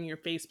covering your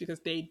face because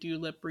they do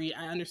lip read.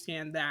 I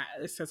understand that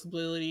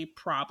accessibility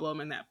problem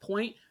and that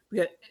point,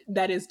 because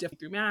that is different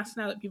through masks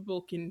now that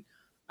people can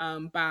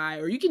buy,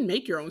 or you can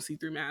make your own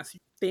see-through mask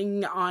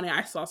thing on it.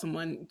 I saw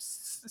someone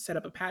set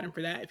up a pattern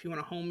for that if you want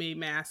a homemade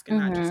mask and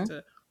not just Mm-hmm. to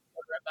order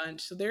a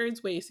bunch. So there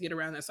is ways to get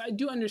around that. So I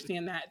do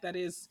understand that that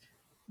is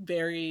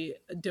very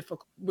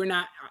difficult. We're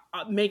not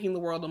making the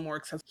world a more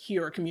accessible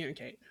hear or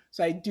communicate.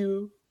 So I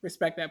do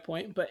respect that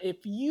point. But if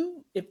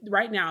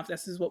right now, if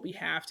this is what we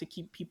have to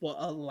keep people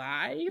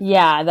alive,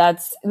 Yeah,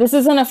 this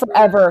isn't a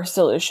forever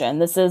solution.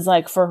 This is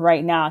like for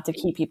right now to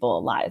keep people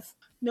alive.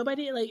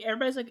 nobody like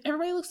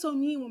everybody looks so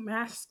mean with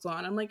masks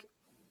on. I'm like,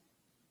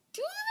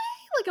 do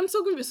they? Like, I'm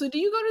so confused. So do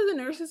you go to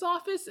the nurse's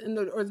office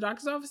or the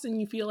doctor's office and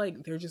you feel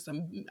like they're just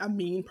a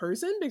mean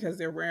person because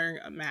they're wearing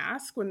a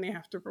mask when they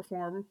have to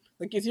perform?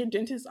 Like, is your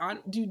dentist on?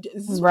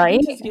 Is this why Right?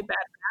 dentists get bad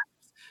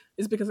masks?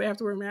 Is because they have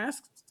to wear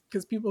masks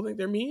because people think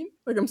they're mean?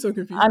 Like, I'm so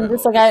confused I'm by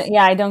just all like, this.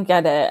 yeah, I don't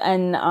get it.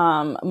 And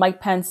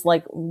Mike Pence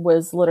like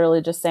was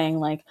literally just saying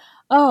like,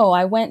 oh,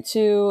 I went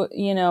to,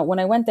 when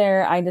I went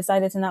there, I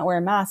decided to not wear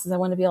a mask because I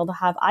want to be able to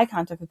have eye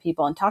contact with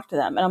people and talk to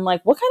them. And I'm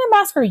like, what kind of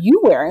mask are you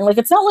wearing? Like,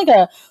 it's not like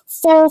a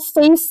full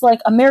face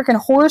like American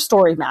Horror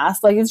Story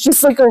mask. Like, it's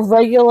just like a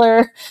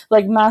regular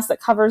like mask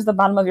that covers the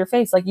bottom of your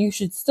face. Like, you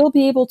should still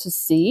be able to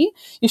see.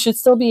 You should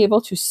still be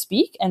able to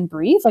speak and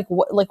breathe.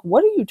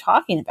 What are you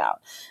talking about?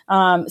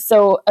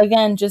 So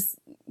again, just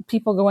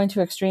people going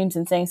to extremes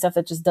and saying stuff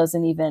that just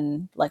doesn't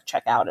even like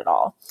check out at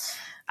all.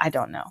 I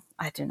don't know.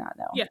 I do not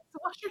know. Yeah, so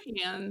wash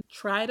your hands.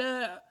 Try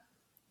to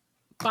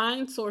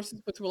find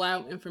sources with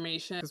reliable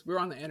information because we're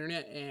on the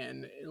internet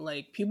and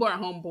like people are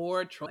home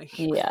bored trying to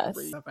figure Yes.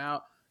 stuff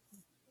out.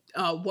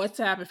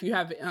 WhatsApp, if you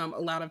have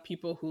a lot of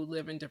people who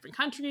live in different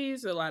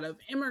countries, a lot of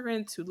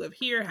immigrants who live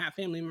here, have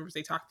family members,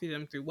 they talk to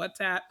them through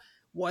WhatsApp.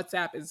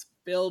 WhatsApp is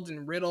filled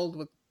and riddled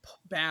with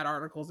bad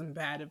articles and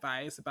bad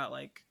advice about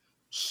like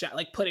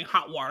putting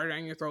hot water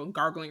down your throat and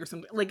gargling or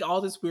something, like all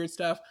this weird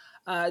stuff.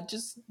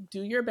 Just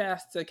do your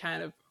best to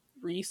kind of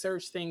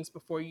research things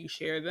before you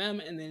share them,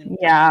 and then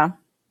Yeah. try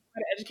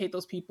to educate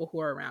those people who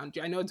are around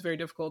you. I know it's very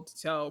difficult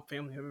to tell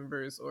family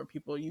members or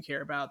people you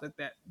care about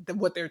that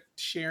what they're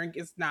sharing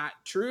is not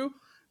true.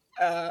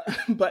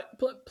 But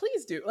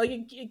please do. Like,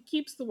 it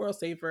keeps the world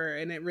safer,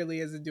 and it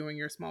really is doing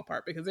your small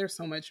part because there's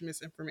so much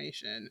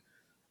misinformation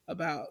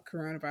about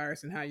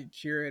coronavirus and how you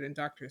cure it, and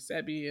Dr.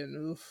 Sebi and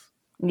oof.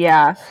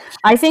 Yeah.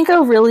 I think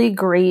a really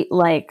great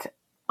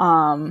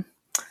um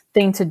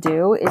thing to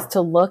do is to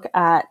look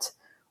at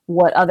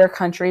what other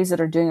countries that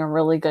are doing a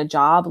really good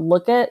job,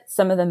 look at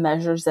some of the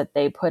measures that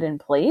they put in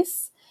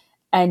place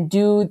and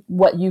do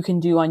what you can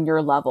do on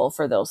your level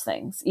for those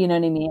things. You know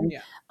what I mean?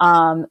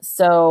 Yeah.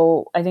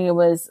 So I think it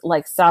was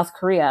like South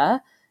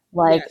Korea,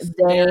 like Yes.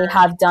 they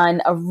have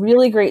done a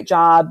really great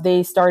job.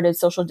 They started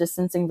social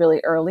distancing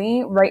really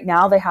early. Right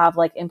now they have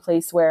like in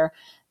place where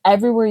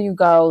everywhere you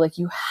go, like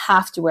you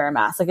have to wear a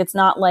mask. Like it's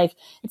not like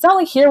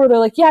here where they're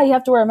like, yeah, you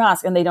have to wear a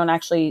mask and they don't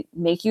actually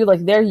make you.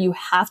 Like there you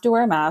have to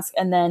wear a mask.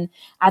 And then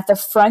at the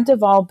front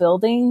of all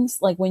buildings,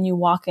 like when you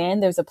walk in,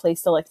 there's a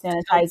place to like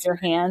sanitize your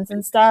hands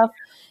and stuff.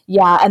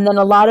 Yeah, and then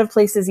a lot of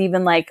places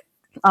even like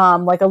a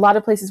lot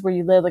of places where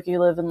you live, like you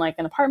live in like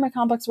an apartment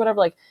complex or whatever,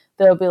 like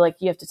they'll be like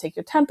you have to take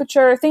your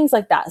temperature, things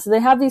like that. So they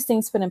have these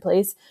things put in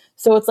place.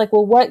 So it's like,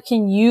 well, what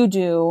can you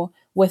do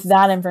with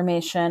that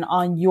information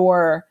on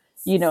your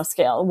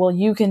scale? Well,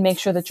 you can make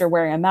sure that you're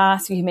wearing a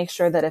mask. You can make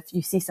sure that if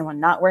you see someone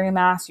not wearing a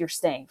mask, you're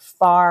staying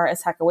far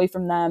as heck away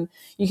from them.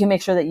 You can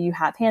make sure that you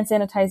have hand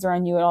sanitizer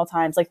on you at all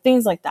times, like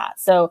things like that.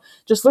 So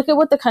just look at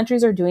what the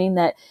countries are doing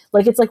that,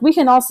 like, it's like we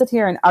can all sit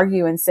here and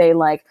argue and say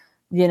like,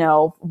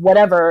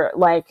 whatever,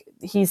 like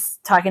he's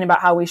talking about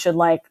how we should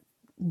like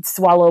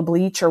swallow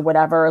bleach or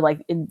whatever,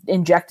 like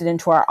inject it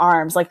into our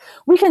arms. Like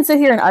we can sit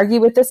here and argue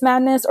with this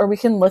madness, or we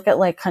can look at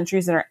like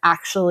countries that are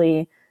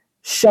actually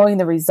showing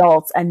the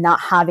results and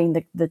not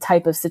having the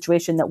type of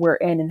situation that we're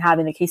in and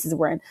having the cases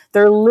we're in.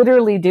 They're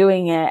literally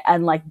doing it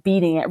and like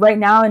beating it. Right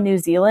now in New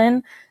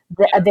Zealand,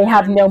 they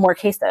have no more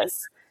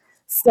cases.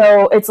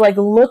 So it's like,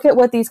 look at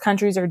what these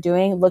countries are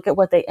doing, look at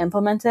what they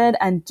implemented,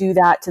 and do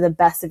that to the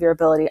best of your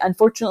ability.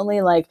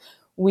 Unfortunately, like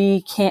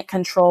we can't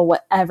control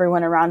what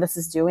everyone around us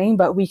is doing,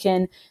 but we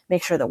can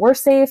make sure that we're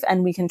safe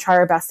and we can try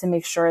our best to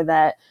make sure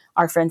that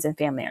our friends and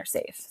family are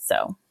safe.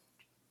 So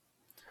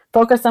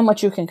focus on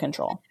what you can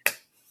control.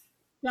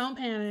 Don't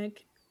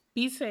panic.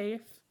 Be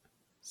safe.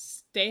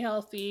 Stay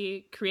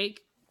healthy.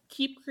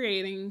 Keep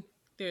creating.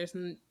 There's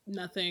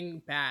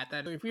nothing bad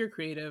that if you're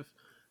creative,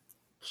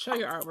 show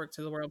your artwork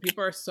to the world.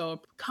 People are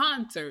so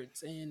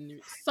concerts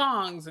and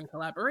songs and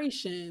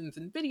collaborations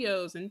and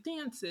videos and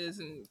dances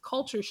and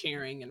culture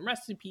sharing and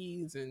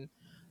recipes, and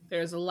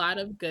there's a lot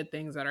of good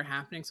things that are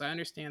happening. So I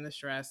understand the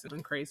stress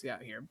and crazy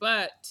out here,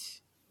 but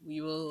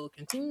we will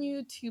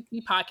continue to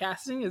be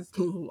podcasting as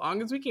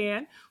long as we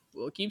can.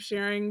 We'll keep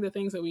sharing the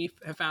things that we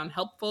have found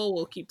helpful.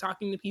 We'll keep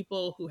talking to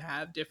people who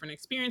have different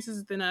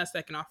experiences than us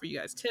that can offer you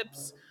guys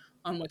tips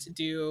on what to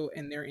do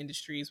in their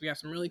industries. We have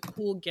some really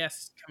cool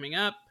guests coming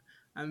up.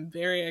 I'm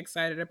very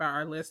excited about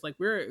our list. Like,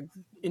 we're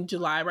in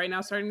July right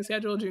now, starting the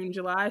schedule, June,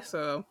 July.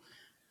 So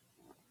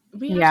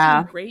we have some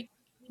Yeah. great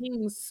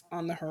things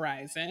on the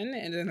horizon.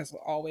 And then, as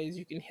always,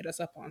 you can hit us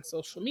up on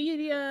social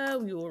media.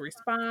 We will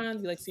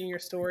respond. We like seeing your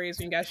stories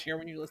when you guys share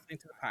when you're listening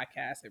to the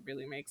podcast.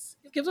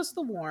 It gives us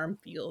the warm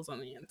feels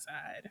on the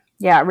inside.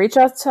 Yeah, reach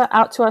out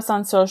to us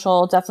on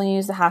social. Definitely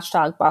use the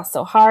hashtag Boss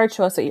So Hard.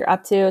 Show us what you're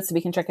up to so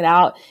we can check it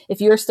out. If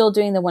you're still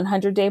doing the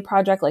 100-day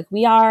project like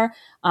we are,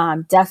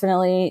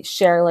 definitely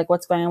share like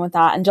what's going on with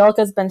that.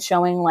 Angelica's been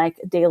showing like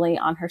daily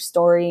on her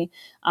story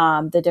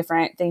the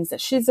different things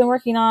that she's been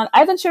working on. I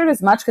haven't shared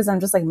as much because I'm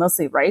just like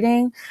mostly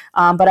writing,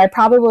 but I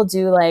probably will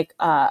do like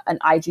an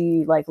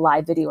IG like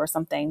live video or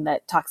something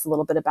that talks a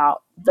little bit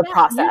about the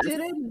process. You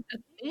did a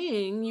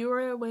thing. You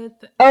were with.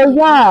 Oh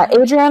yeah,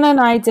 Adriana and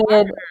I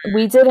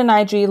we did an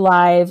IG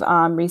live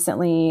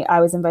recently. I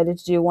was invited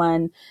to do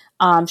one.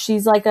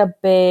 She's like a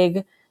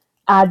big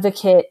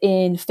advocate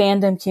in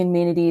fandom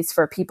communities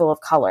for people of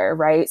color,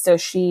 right? So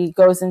she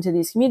goes into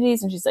these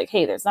communities and she's like,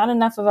 hey, there's not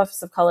enough of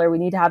us of color. We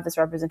need to have this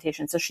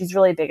representation. So she's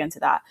really big into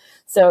that.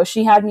 So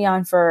she had me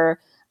on for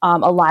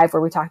a live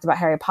where we talked about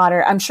Harry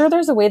Potter. I'm sure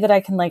there's a way that I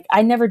can like,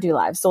 I never do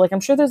live. So like,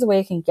 I'm sure there's a way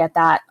I can get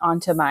that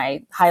onto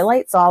my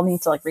highlights. So I'll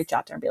need to like reach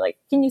out to her and be like,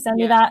 can you send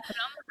me that?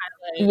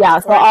 Yeah.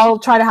 So I'll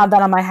try to have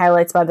that on my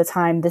highlights by the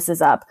time this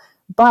is up.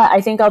 But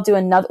I think I'll do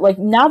another, like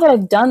now that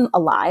I've done a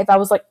live, I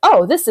was like,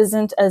 oh, this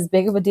isn't as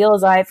big of a deal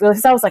as I feel.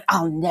 Because I was like,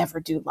 I'll never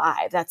do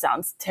live. That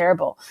sounds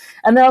terrible.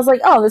 And then I was like,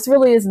 oh, this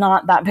really is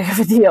not that big of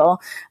a deal.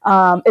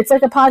 It's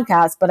like a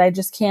podcast, but I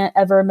just can't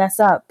ever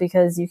mess up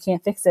because you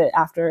can't fix it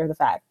after the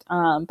fact.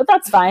 But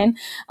that's fine.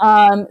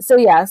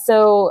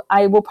 So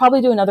I will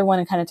probably do another one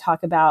and kind of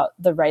talk about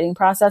the writing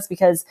process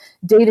because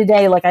day to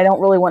day, like I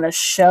don't really want to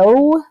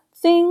show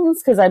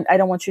things because I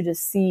don't want you to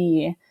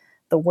see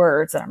the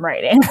words that I'm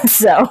writing.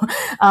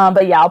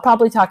 But yeah, I'll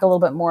probably talk a little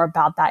bit more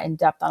about that in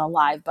depth on a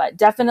live, but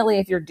definitely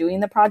if you're doing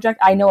the project,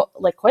 I know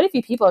like quite a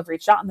few people have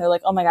reached out and they're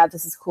like, oh my God,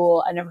 this is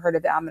cool. I never heard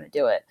of it. I'm going to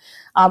do it.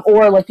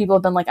 Or like people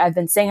have been like, I've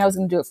been saying I was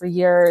going to do it for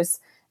years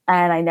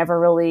and I never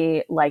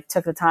really like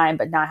took the time,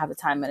 but now I have the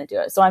time, I'm going to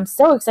do it. So I'm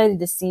so excited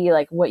to see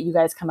like what you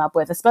guys come up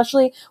with,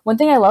 especially one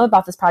thing I love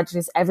about this project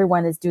is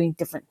everyone is doing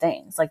different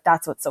things. Like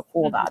that's what's so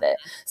cool about it.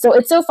 So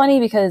it's so funny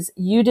because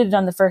you did it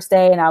on the first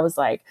day and I was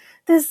like,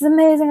 this is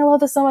amazing. I love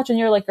this so much. And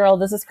you're like, girl,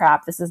 this is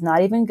crap. This is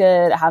not even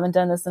good. I haven't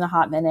done this in a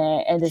hot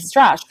minute and this is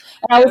trash.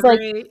 And I was like,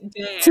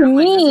 to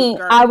me,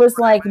 I was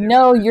like,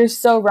 no, you're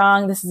so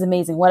wrong. This is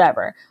amazing.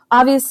 Whatever.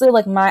 Obviously,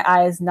 like my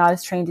eye is not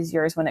as trained as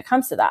yours when it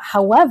comes to that.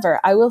 However,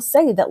 I will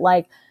say that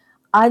like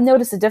I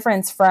noticed a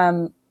difference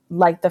from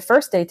like the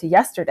first day to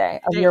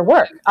yesterday of your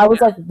work. I was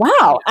like,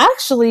 wow,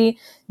 actually,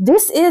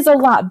 this is a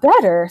lot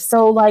better.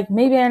 So like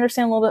maybe I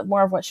understand a little bit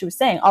more of what she was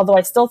saying, although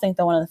I still think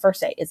the one on the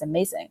first day is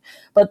amazing.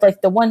 But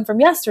like the one from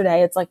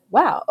yesterday, it's like,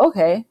 wow,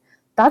 okay,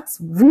 that's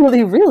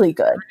really, really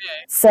good.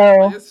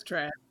 So it's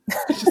trash.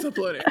 I just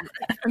upload it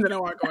and then I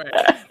walk away.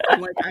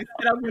 I'm like, I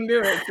said I was gonna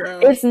do it. So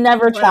it's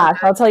never trash.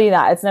 I'll tell you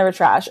that. It's never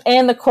trash.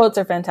 And the quotes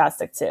are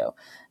fantastic too.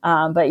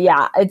 But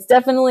yeah, it's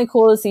definitely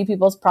cool to see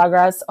people's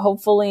progress.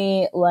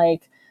 Hopefully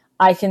like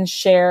I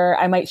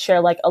might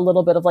share like a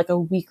little bit of like a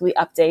weekly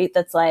update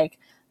that's like,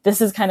 this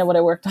is kind of what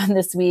I worked on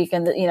this week.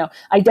 And,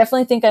 I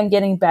definitely think I'm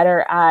getting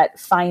better at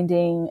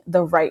finding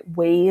the right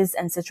ways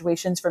and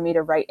situations for me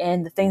to write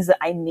in the things that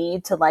I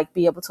need to like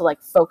be able to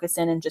like focus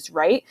in and just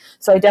write.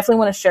 So I definitely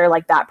want to share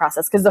like that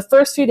process. Cause the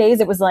first few days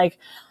it was like,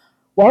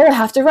 well, I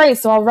have to write,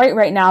 so I'll write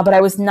right now. But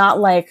I was not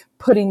like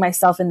putting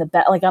myself in the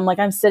bed. Like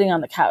I'm sitting on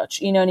the couch.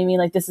 You know what I mean?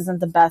 Like this isn't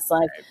the best.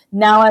 Like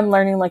now I'm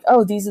learning like,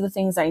 oh, these are the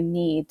things I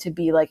need to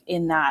be like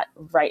in that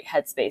right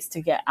headspace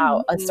to get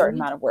out a certain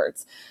amount of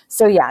words.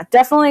 So yeah,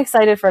 definitely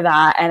excited for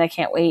that. And I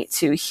can't wait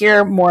to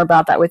hear more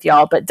about that with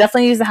y'all. But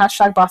definitely use the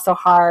hashtag Boss So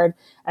Hard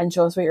and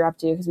show us what you're up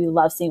to because we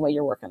love seeing what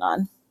you're working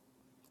on.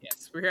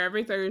 Yes, we're here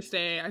every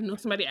Thursday. I know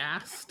somebody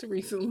asked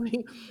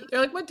recently. They're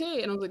like, what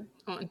day? And I was like,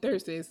 on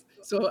Thursdays.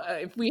 So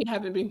if we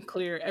haven't been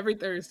clear, every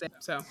Thursday.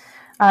 So,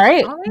 all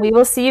right. We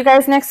will see you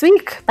guys next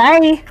week.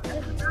 Bye.